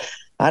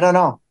 I don't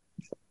know.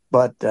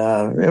 But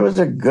it was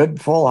a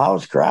good full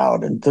house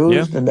crowd,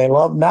 enthused, and they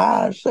love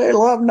Nas. They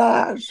love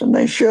Nas, and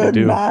they should.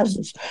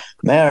 Nas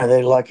are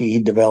they lucky he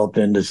developed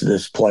into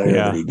this player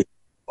that he did.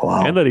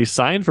 Wow. And that he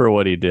signed for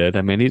what he did.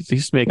 I mean,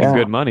 he's making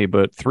good money,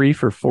 but 3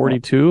 for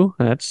 42,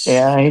 that's...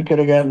 Yeah, he could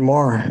have gotten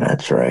more.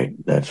 That's right.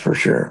 That's for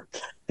sure.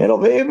 It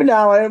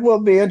will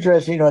be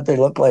interesting what they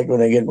look like when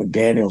they get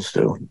McDaniels,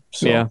 too.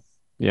 So.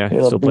 Yeah,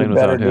 he's still playing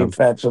without him.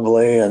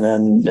 Defensively, and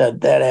then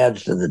that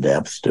adds to the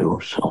depth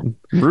too. So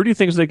Rudy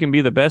thinks they can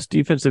be the best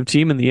defensive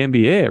team in the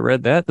NBA. I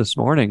read that this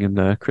morning in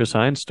the Chris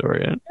Hines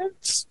story. And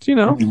it's,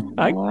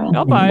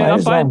 I'll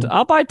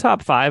buy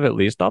top 5 at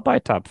least. I'll buy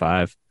top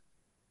 5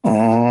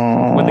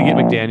 when they get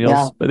McDaniels.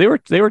 Yeah. But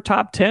they were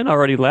top 10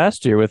 already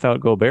last year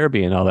without Gobert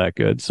being all that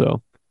good.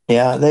 So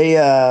they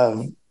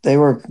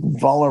were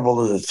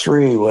vulnerable to the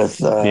 3 with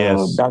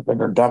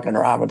Duncan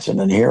Robinson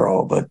and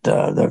Hero, but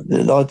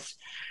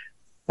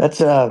that's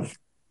the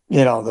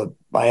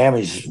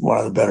Miami's one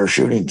of the better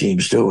shooting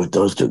teams too with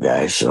those 2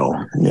 guys. So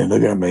they're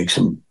going to make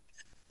some.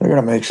 They're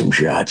going to make some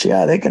shots.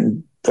 Yeah, they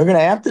can. They're going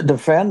to have to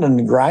defend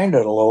and grind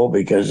it a little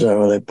because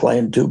they're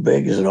playing too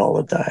big all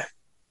the time.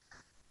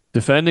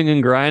 Defending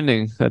and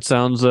grinding. That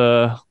sounds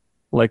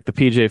like the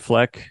PJ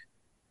Fleck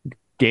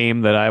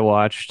game that I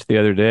watched the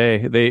other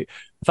day. They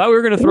thought we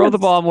were going to throw the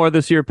ball more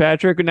this year,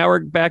 Patrick, and now we're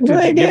back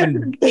to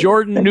giving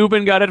Jordan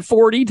Newman got it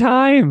 40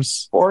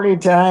 times. 40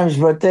 times,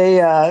 but they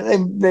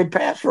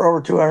passed for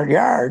over 200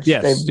 yards.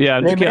 Yes, they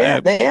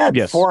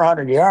had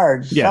 400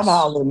 yards. Yes.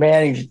 Somehow they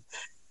managed.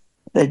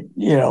 They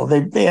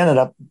ended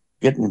up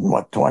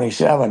getting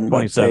 27.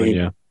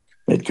 27,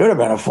 It could have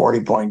been a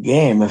 40-point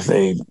game if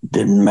they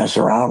didn't mess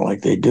around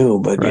like they do.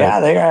 But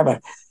they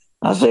have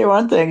I'll say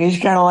one thing. He's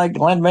kind of like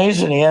Glenn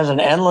Mason. He has an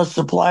endless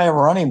supply of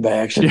running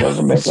backs. It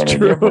doesn't make any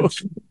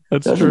difference.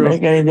 Doesn't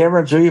make any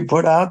difference who you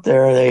put out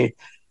there.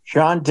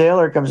 Sean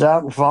Taylor comes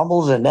out and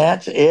fumbles, and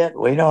that's it.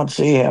 We don't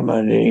see him,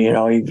 and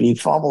he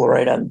fumbled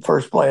right on the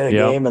first play of the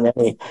game, and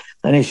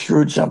then he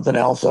screwed something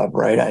else up.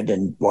 Right, I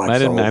didn't watch.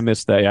 I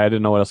missed that. Yeah, I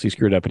didn't know what else he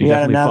screwed up, but he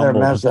had another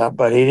fumbled. mess up,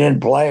 but he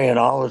didn't play. And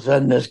all of a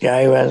sudden, this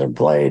guy who hasn't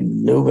played,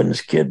 Nubin's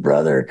kid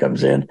brother,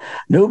 comes in.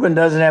 Nubin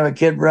doesn't have a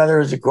kid brother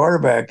as a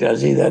quarterback,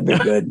 does he? That'd be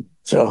good.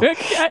 So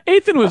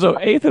Ethan was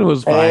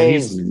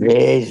fine.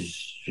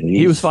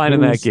 He was fine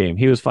in that game.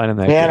 He was fine in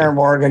that game. Tanner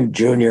Morgan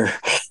Jr.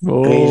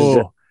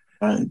 Oh.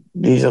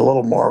 He's a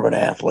little more of an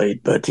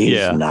athlete, but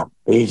he's not.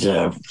 He's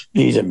a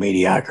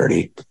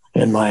mediocrity,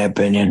 in my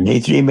opinion.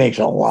 He makes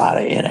a lot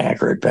of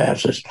inaccurate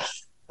passes,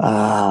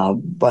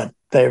 but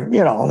they're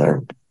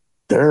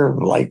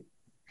like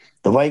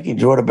the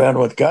Vikings would have been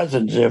with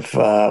Cousins if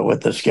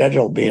with the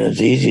schedule being as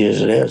easy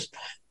as it is.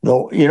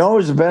 Though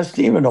who's the best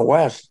team in the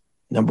West?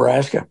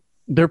 Nebraska.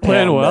 They're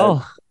playing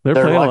well. They're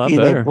playing lucky. A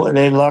lot better.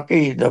 They're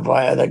lucky.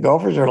 The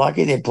Gophers are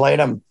lucky they played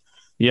them.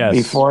 Yes.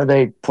 Before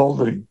they pulled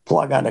the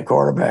plug on the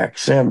quarterback,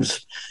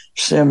 Sims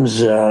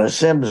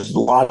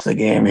lost the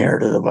game here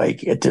to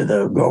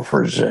the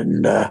Gophers,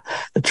 and the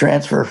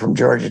transfer from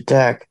Georgia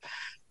Tech,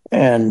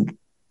 and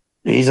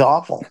he's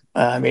awful.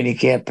 I mean, he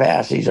can't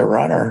pass. He's a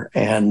runner,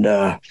 and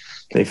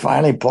they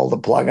finally pulled the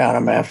plug on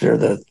him after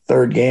the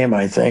third game,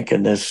 I think.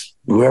 And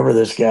whoever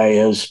this guy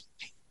is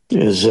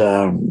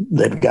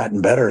they've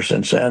gotten better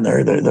since then.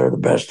 They're the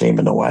best team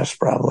in the West,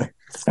 probably.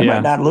 They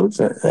might not lose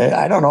it.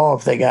 I don't know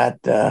if they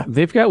got.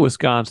 They've got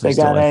Wisconsin. They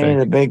got any of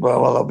the big.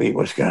 Well, they'll beat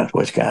Wisconsin.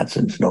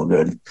 Wisconsin's no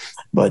good,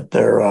 but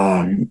they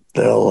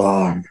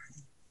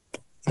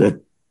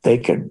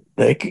could.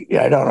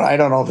 I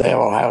don't know if they have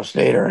Ohio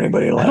State or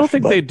anybody left. I don't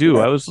think they do.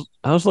 I was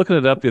looking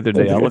it up the other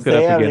day. I'll look it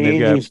up again.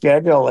 They've got an easy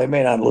schedule. They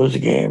may not lose a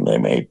game. They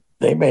may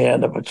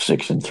end up at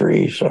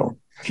 6-3. So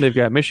they've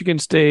got Michigan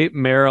State,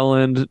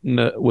 Maryland,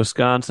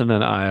 Wisconsin,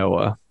 and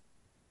Iowa.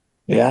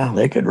 Yeah,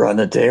 they could run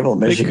the table.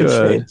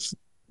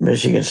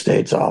 Michigan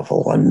State's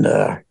awful, and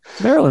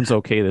Maryland's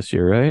okay this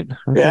year, right?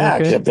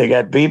 Except they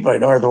got beat by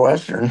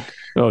Northwestern.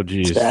 Oh,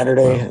 geez.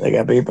 Saturday, They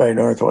got beat by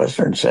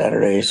Northwestern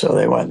Saturday, so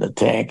they went in the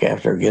tank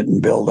after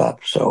getting built up.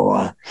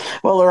 So,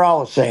 they're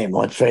all the same,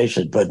 let's face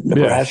it. But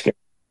Nebraska's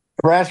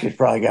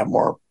probably got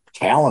more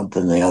talent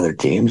than the other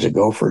teams. The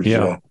Gophers,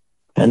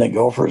 and the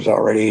Gophers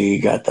already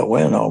got the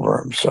win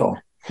over them. So.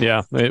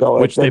 Yeah,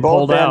 which they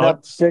pulled out.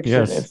 Up 6,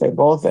 if they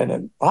both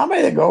ended, how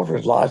many of the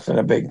Gophers lost in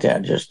the Big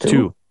Ten? Just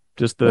two.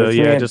 Just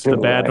the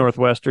bad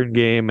Northwestern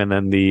game and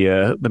then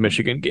the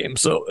Michigan game.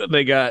 So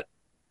they got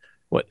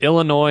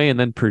Illinois and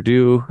then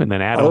Purdue and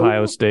then at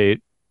Ohio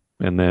State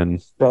and then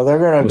so they're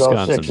going to go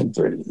Wisconsin.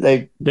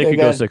 6-3. They could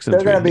go 6-3.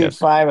 They're going to be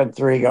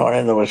 5-3 going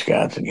into the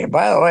Wisconsin game.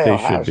 By the way,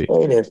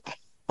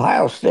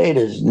 Ohio State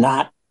is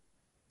not.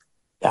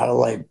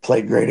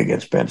 Played great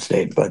against Penn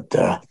State, but.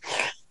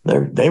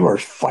 They were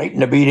fighting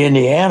to beat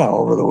Indiana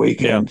over the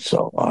weekend,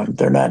 so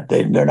they're not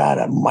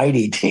a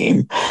mighty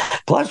team.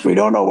 Plus, we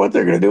don't know what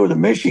they're going to do with the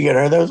Michigan.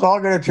 Are those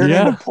all going to turn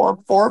into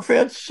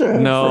forfeits?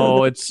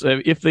 No, it's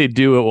if they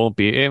do, it won't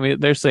be. I mean,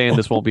 they're saying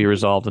this won't be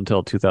resolved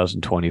until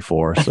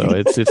 2024. So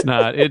it's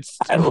not. It's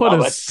that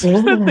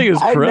thing is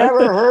correct.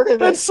 I've never heard of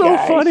That's so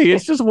funny.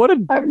 It's just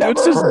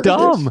it's just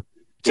dumb.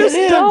 Just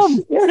dumb.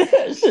 It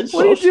is.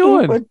 What are you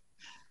doing?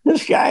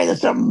 This guy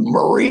that's a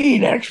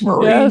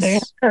ex-Marine,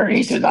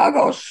 he says, I'll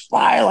go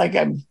spy like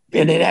I'm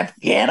in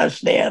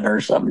Afghanistan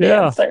or some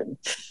damn thing.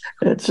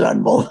 It's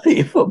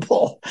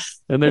unbelievable.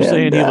 And they're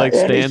saying he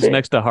stands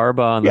next to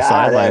Harbaugh on the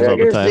sidelines all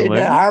the time.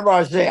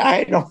 Harbaugh saying,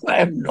 I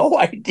have no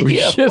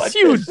idea. Yes,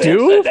 you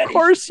do. Of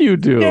course you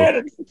do.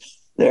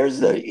 He's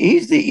the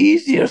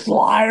easiest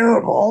liar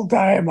of all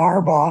time,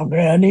 Harbaugh,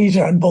 man. He's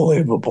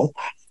unbelievable.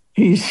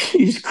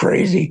 He's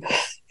crazy.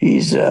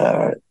 He's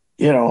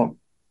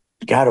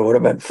God, it would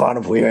have been fun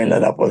if we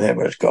ended up with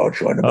him as coach.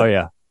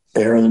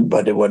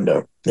 But it wouldn't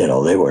have.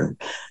 They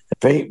weren't.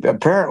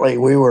 Apparently,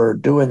 we were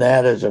doing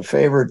that as a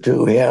favor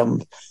to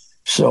him,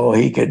 so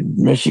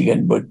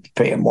Michigan would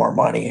pay him more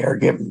money or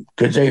give him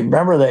because they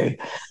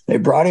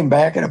brought him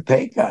back in a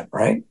pay cut,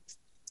 right?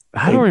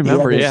 I don't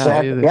remember.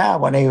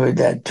 When he was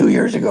 2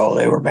 years ago,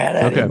 they were mad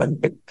at him,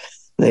 and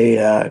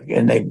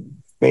they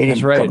made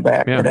him come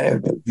back.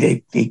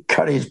 And he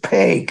cut his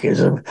pay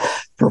because of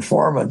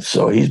performance,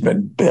 so he's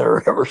been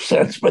bitter ever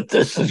since. But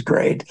this is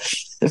great.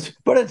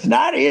 But it's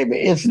not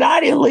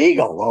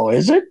illegal, though,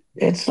 is it?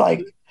 It's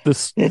like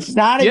it's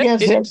not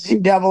against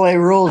NCAA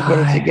rules, but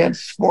it's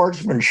against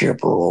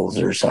sportsmanship rules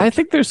or something. I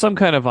think there's some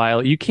kind of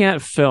violation. You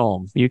can't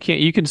film. You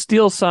can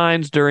steal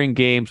signs during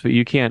games, but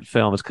you can't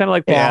film. It's kind of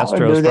like the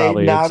Astros.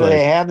 Do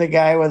they have the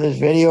guy with his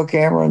video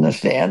camera in the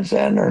stands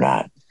then or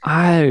not?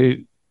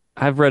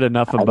 I've read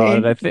enough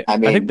about it. I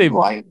think they've.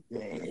 I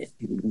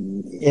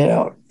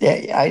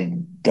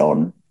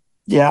don't.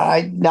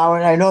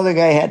 I know the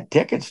guy had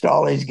tickets to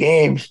all these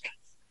games,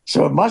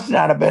 so it must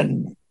not have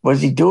been Was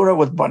he doing it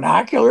with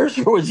binoculars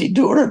or was he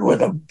doing it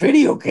with a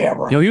video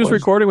camera? He was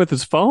recording with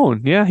his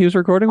phone. Yeah, he was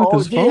recording with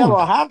his phone. Yeah,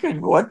 well, how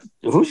could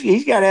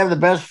he's got to have the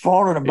best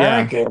phone in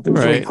America if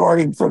he's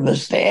recording from the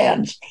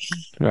stands.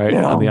 Right,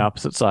 on the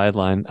opposite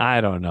sideline.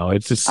 I don't know. It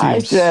just seems... I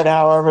said,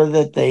 however,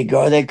 that they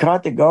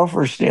caught the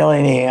Gophers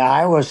stealing the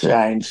Iowa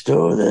signs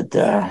too, that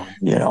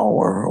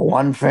were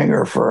one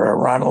finger for a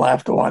run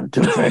left,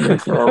 two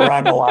fingers for a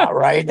run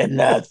right,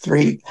 and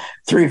three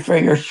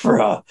fingers for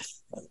a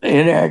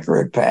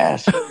inaccurate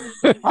pass.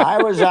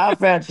 Iowa's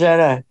offense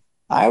had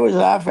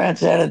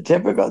a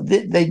typical.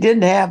 They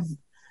didn't have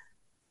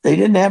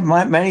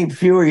many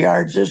fewer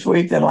yards this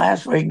week than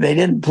last week. They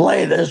didn't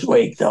play this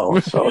week though,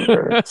 so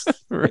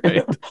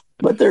right.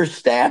 But their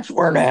stats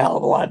weren't a hell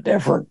of a lot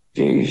different.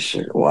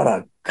 Jeez, what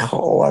a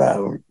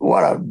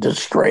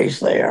disgrace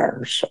they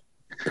are. So.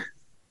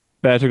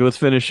 Patrick, let's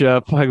finish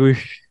up.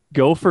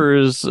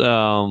 Gophers,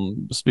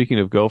 speaking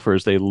of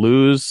Gophers, they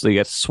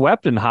get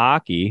swept in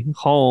hockey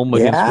home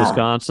against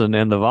Wisconsin,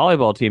 and the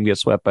volleyball team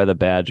gets swept by the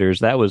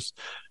Badgers. That was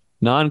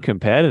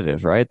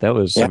non-competitive, right? That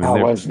was... it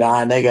was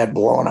not. They got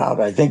blown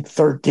out. I think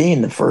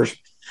 13 the first.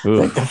 I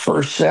think the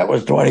first set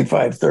was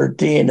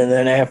 25-13, and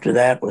then after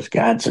that,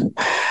 Wisconsin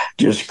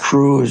just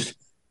cruised.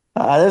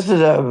 This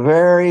is a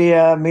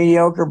very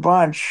mediocre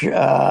bunch,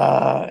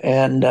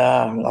 and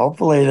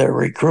hopefully the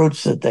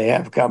recruits that they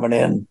have coming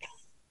in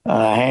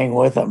hang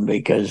with them,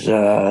 because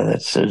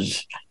this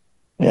is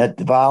at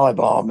the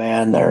volleyball,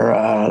 man.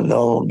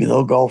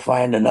 They'll go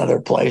find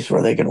another place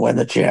where they can win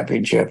the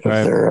championship if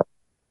they're.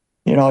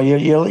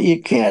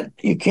 You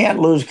can't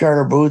lose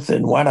Carter Booth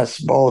and win us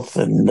both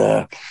and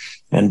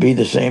be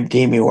the same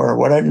team you were.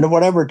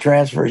 Whatever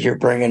transfers you're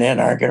bringing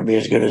in aren't going to be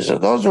as good as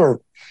those were.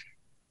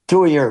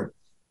 Two of your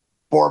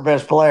four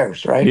best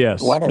players, right?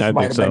 Yes, Wennis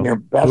might have been your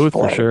best Booth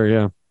player for sure.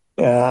 Yeah.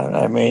 Yeah,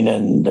 I mean,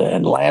 and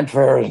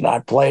Landfair has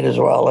not played as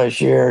well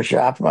this year.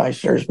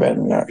 Schaffmeister's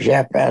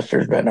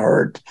been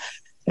hurt,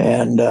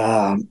 and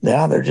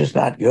they're just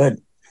not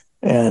good.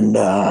 And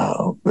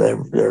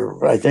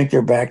I think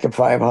they're back to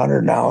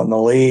 500 now in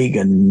the league,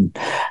 and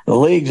the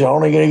league's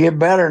only going to get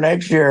better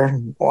next year.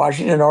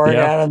 Washington, Oregon,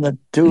 and the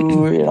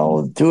two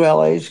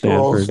LA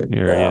schools.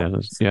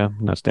 Stanford,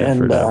 not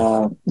Stanford.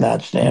 And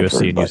not Stanford.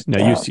 USC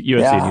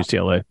and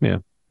UCLA. Yeah.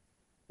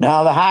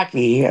 Now the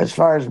hockey, as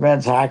far as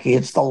men's hockey,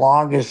 it's the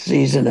longest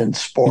season in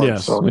sports.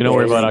 Yes, so we don't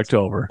worry about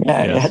October.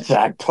 Yeah, it's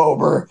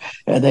October,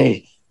 and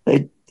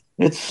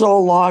it's so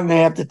long they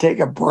have to take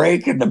a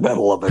break in the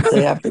middle of it.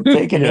 They have to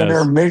take an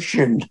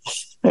intermission.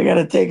 They got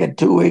to take a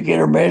 2-week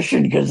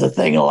intermission because the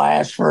thing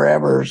lasts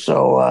forever.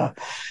 So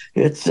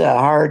it's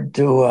hard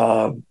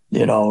to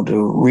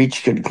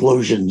reach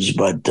conclusions.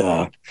 But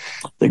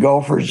the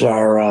Gophers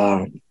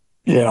are,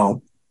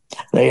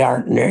 they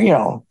aren't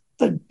near.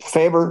 The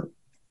Faber,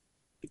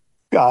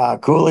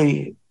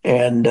 Cooley,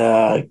 and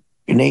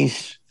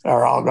Ganese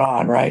are all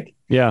gone, right?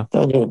 Yeah,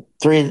 those are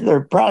three.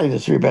 They're probably the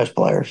three best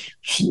players.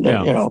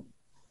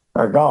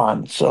 Are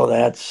gone. So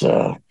that's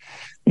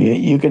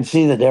you can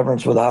see the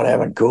difference without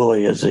having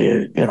Cooley as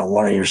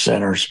one of your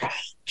centers.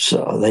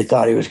 So they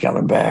thought he was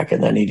coming back,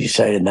 and then he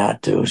decided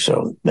not to.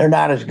 So they're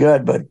not as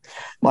good. But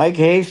Mike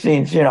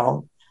Hastings,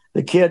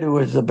 the kid who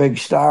was the big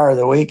star of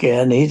the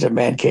weekend, he's a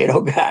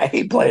Mankato guy.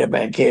 He played at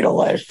Mankato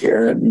last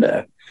year,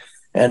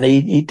 and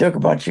he took a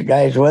bunch of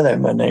guys with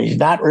him. And he's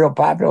not real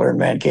popular in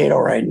Mankato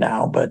right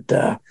now, but.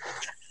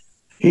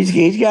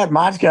 He's got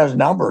Motzka's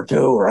number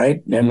too,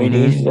 right? I mean,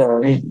 he's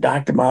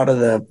knocked him out of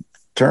the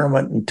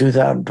tournament in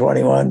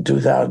 2021,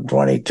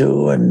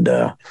 2022, and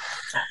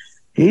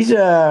he's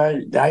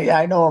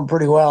I know him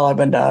pretty well. I've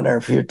been down there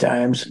a few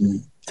times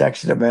and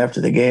texted him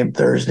after the game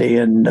Thursday,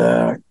 and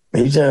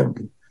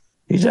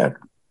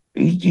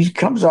he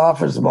comes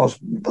off as the most,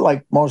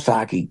 like most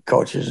hockey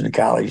coaches in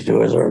college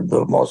do, as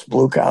the most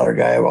blue collar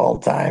guy of all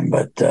time.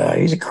 But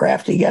he's a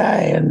crafty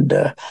guy, and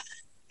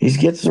he's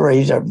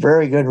a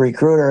very good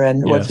recruiter.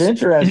 And what's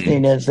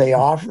interesting is they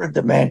offered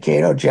the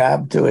Mankato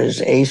job to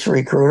his ace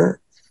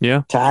recruiter,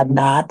 Todd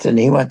Knott, and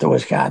he went to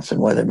Wisconsin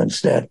with him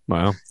instead.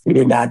 Wow. He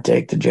did not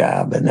take the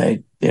job, and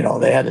they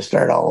had to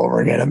start all over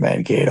again at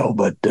Mankato.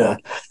 But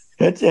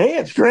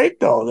it's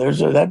great though.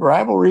 That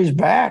rivalry's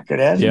back. It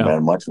hasn't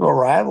been much of a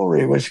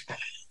rivalry.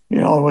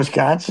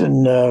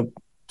 Wisconsin,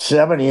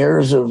 7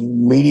 years of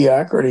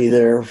mediocrity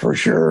there for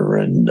sure,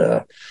 and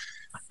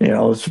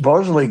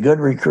supposedly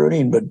good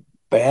recruiting, but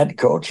bad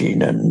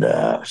coaching, and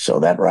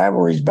so that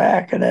rivalry's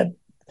back, and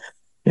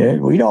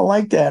we don't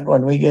like that.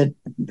 When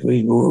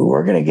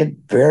we're going to get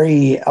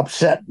very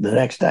upset the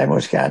next time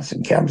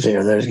Wisconsin comes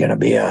here. There's going to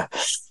be a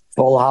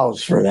full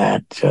house for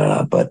that,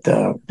 but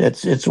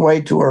it's way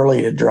too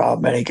early to draw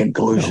many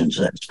conclusions.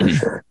 That's for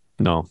sure.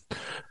 No,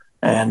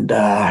 and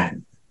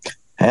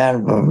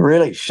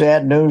really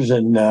sad news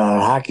in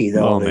hockey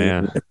though. Oh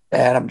man.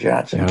 Adam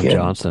Johnson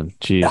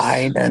Jeez.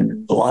 Dying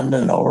in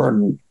London over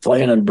and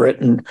playing in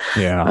Britain.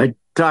 Yeah. I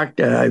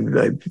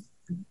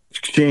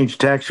exchanged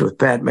texts with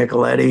Pat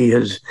Micheletti.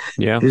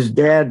 His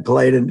dad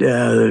played at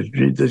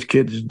this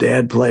kid's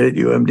dad played at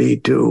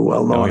UMD too.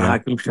 Well-known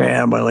hockey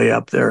family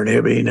up there in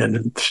Hibbing,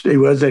 and he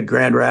was at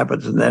Grand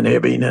Rapids and then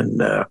Hibbing,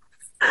 and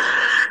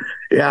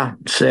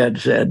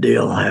sad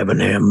deal having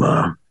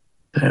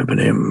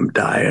him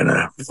die in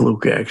a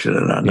fluke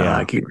accident on the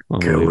hockey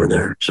over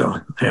there. So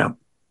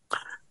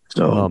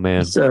oh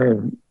man,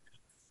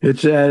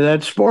 it's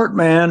that sport,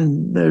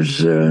 man.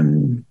 There's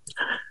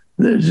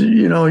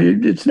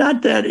it's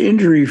not that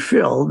injury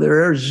filled.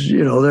 There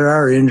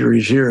are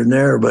injuries here and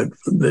there, but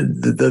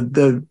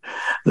the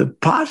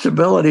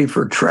possibility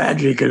for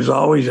tragic is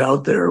always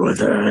out there with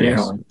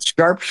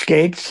sharp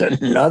skates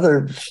and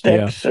other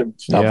sticks and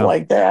stuff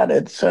like that.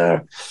 It's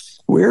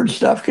weird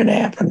stuff can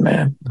happen,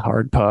 man.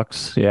 Hard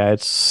pucks. Yeah,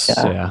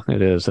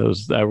 it is. It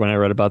was when I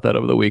read about that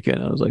over the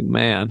weekend. I was like,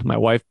 man, my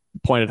wife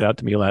pointed it out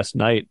to me last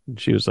night, and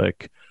she was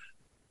like,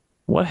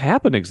 what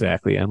happened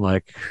exactly? I'm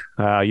like,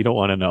 you don't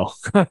want to know.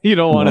 You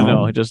don't want to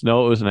know. Just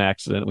know it was an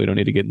accident. We don't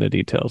need to get into the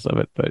details of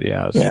it. But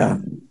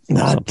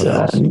not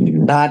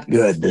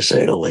good to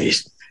say the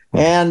least.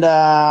 And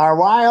our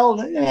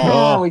Wild,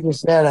 we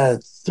just had a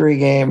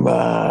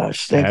 3-game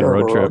stinker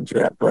road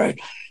trip, right?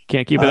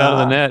 Can't keep it out of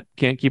the net.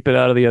 Can't keep it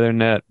out of the other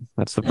net.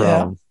 That's the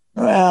problem.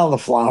 Yeah. Well, the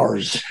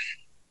Flowers.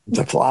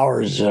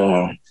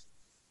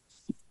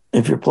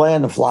 If you're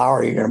playing the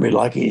Flower, you're going to be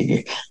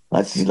lucky.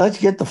 Let's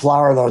get the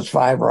Flower those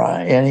 5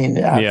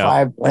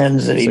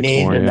 wins that he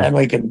needs, and then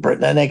they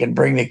can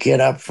bring the kid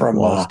up from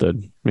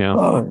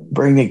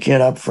bring the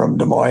kid up from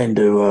Des Moines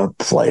to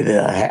play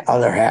the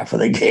other half of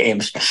the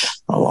games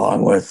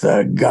along with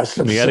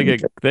Gustafson.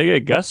 They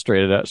get Gus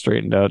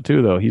straightened out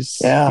too, though. He's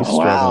struggling.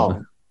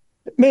 Wow.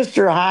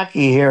 Mr.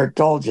 Hockey here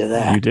told you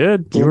that. You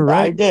did. You were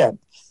right. I did.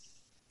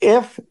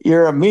 If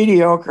you're a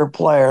mediocre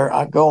player,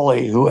 a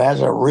goalie who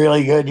has a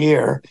really good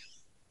year,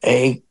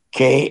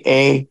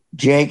 a.k.a.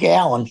 Jake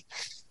Allen,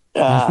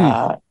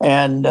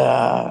 and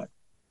the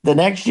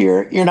next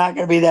year you're not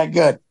going to be that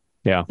good.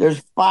 Yeah,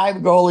 there's 5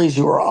 goalies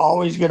who are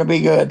always going to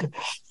be good,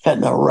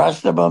 and the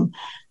rest of them,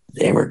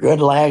 they were good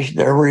last.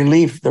 They're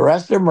relief. The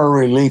rest of them are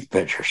relief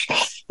pitchers.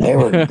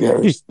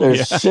 There's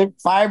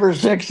 5 or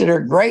 6 that are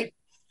great.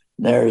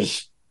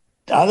 There's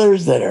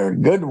others that are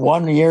good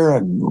one year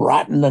and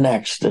rotten the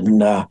next.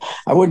 And I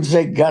wouldn't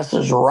say Gus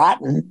is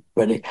rotten,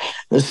 but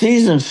the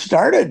season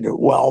started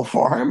well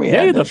for him. He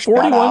had the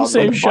 41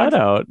 save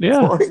shutout.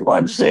 Yeah,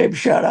 41 save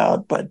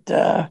shutout. But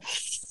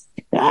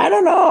I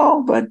don't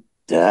know. But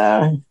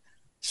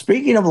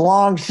speaking of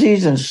long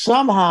seasons,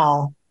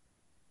 somehow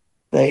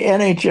the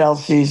NHL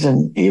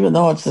season, even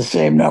though it's the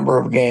same number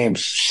of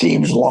games,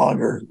 seems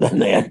longer than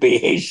the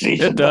NBA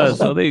season. It does.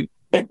 So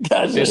it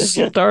does. They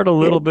start a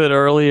little bit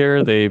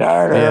earlier. They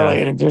start early,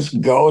 and it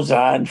just goes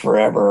on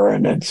forever.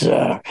 And it's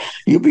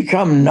you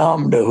become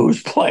numb to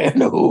who's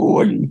playing who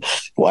and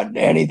what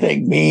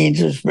anything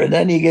means. But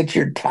then you get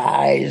your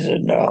ties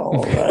and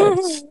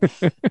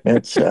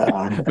it's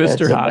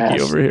Mr.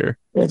 Hockey over here.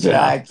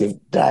 I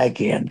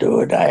can't do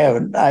it.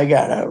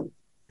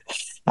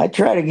 I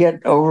try to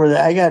get over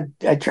that.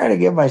 I try to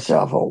give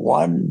myself a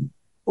one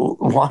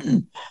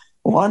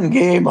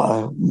game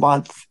a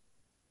month.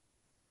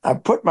 I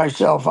put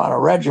myself on a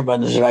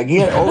regimen so I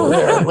get over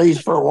there at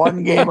least for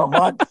 1 game a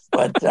month.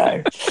 But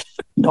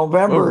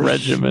November,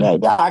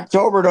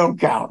 October don't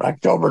count.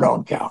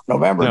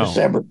 November,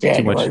 December,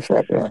 January,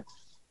 February.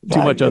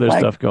 Too much other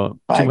stuff going.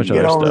 If I can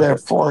get over there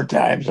 4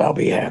 times, I'll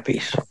be happy.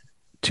 So,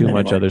 too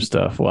much other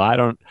stuff. Well, I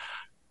don't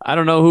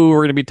know who we're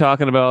going to be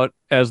talking about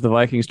as the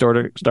Vikings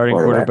starting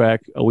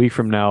quarterback a week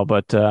from now,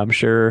 but I'm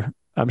sure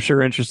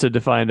interested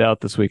to find out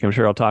this week. I'm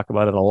sure I'll talk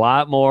about it a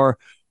lot more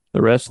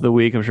the rest of the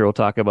week. I'm sure we'll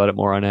talk about it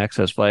more on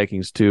Access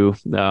Vikings too.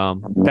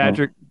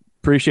 Patrick,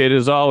 appreciate it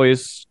as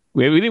always.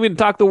 We didn't even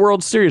talk the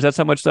World Series. That's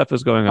how much stuff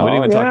is going on. We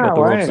didn't even talk about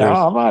the World Series.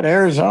 How about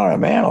Arizona,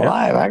 man,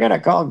 alive? I got to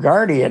call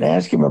Gardy and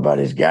ask him about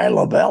his guy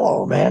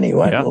Lobello, man. He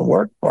went and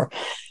worked for.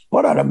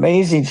 What an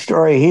amazing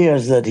story he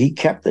is that he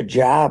kept the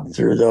job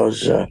through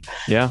those.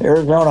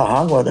 Arizona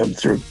hung with him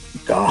through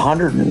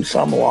 100 and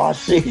some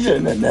lost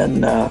season, and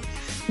then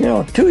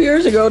 2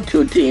 years ago,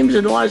 2 teams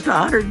had lost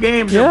 100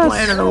 games and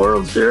playing in the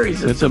World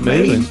Series. It's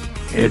amazing.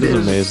 It is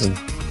amazing.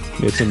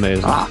 It's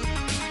amazing.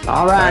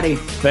 All righty.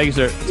 Thank you,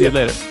 sir. See you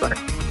later.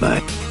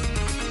 Bye.